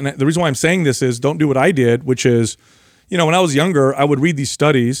people can't. And the reason why I'm saying this is don't do what I did, which is, when I was younger, I would read these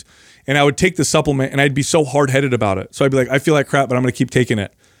studies and I would take the supplement and I'd be so hard-headed about it. So I'd be like, I feel like crap, but I'm going to keep taking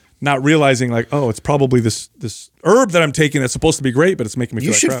it. Not realizing like, oh, it's probably this herb that I'm taking that's supposed to be great, but it's making me feel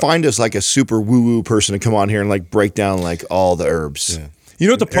You like should crap. find us like a super woo-woo person to come on here and like break down like all the herbs. Yeah. You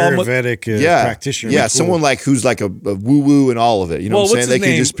know what the problem with Ayurvedic Yeah, practitioner. yeah, Cool. someone like who's like a woo-woo and all of it. You know what I'm saying? They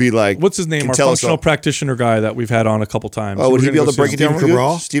can just be like, what's his name? can Our tell us functional all- practitioner guy that we've had on a couple times. Oh, would We're he be gonna able to go break see it down? Stephen real good?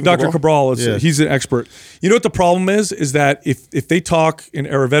 Cabral? Stephen Dr. Cabral? Cabral, Yeah. he's an expert. You know what the problem is that if they talk in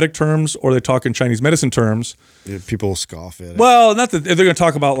Ayurvedic terms or they talk in Chinese medicine terms, Yeah, people will scoff at it. well, not that they're going to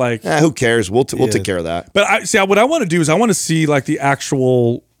talk about like, Who cares? We'll take care of that. but what I want to do is I want to see like the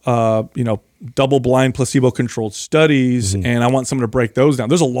actual, double-blind placebo-controlled studies, and I want someone to break those down.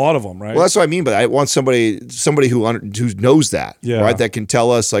 There's a lot of them, right? Well, that's what I mean. But I want somebody who knows that, Yeah. right? That can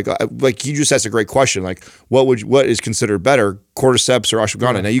tell us like you just asked a great question. Like, what is considered better, cordyceps or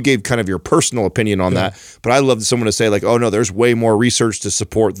ashwagandha? Now you gave kind of your personal opinion on that, but I love someone to say like, oh no, there's way more research to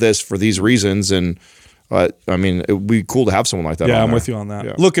support this for these reasons. And I mean, it would be cool to have someone like that. Yeah, on I'm there. with you on that.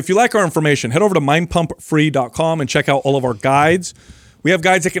 Yeah. Look, if you like our information, head over to mindpumpfree.com and check out all of our guides. We have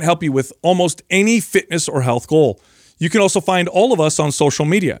guides that can help you with almost any fitness or health goal. You can also find all of us on social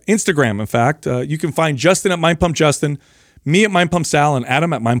media. Instagram, in fact. You can find Justin at Mind Pump Justin, me at Mind Pump Sal, and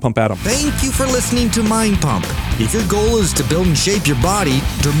Adam at Mind Pump Adam. Thank you for listening to Mind Pump. If your goal is to build and shape your body,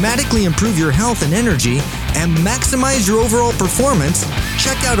 dramatically improve your health and energy, and maximize your overall performance,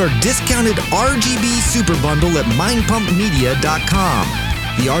 check out our discounted RGB Super Bundle at mindpumpmedia.com.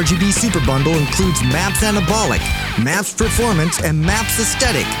 The RGB Super Bundle includes MAPS Anabolic, MAPS Performance, and MAPS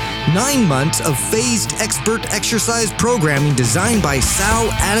Aesthetic, 9 months of phased expert exercise programming designed by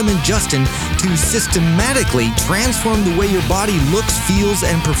Sal, Adam, and Justin to systematically transform the way your body looks, feels,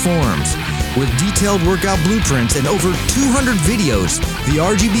 and performs. With detailed workout blueprints and over 200 videos, the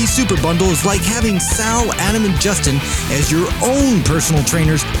RGB Super Bundle is like having Sal, Adam, and Justin as your own personal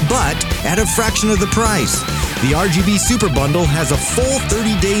trainers, but at a fraction of the price. The RGB Super Bundle has a full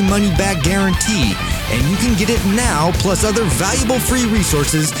 30-day money-back guarantee, and you can get it now plus other valuable free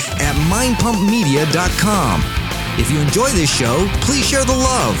resources at mindpumpmedia.com. If you enjoy this show, please share the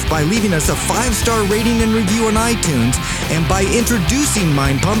love by leaving us a 5-star rating and review on iTunes and by introducing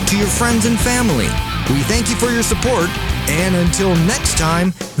Mind Pump to your friends and family. We thank you for your support, and until next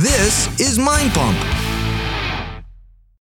time, this is Mind Pump.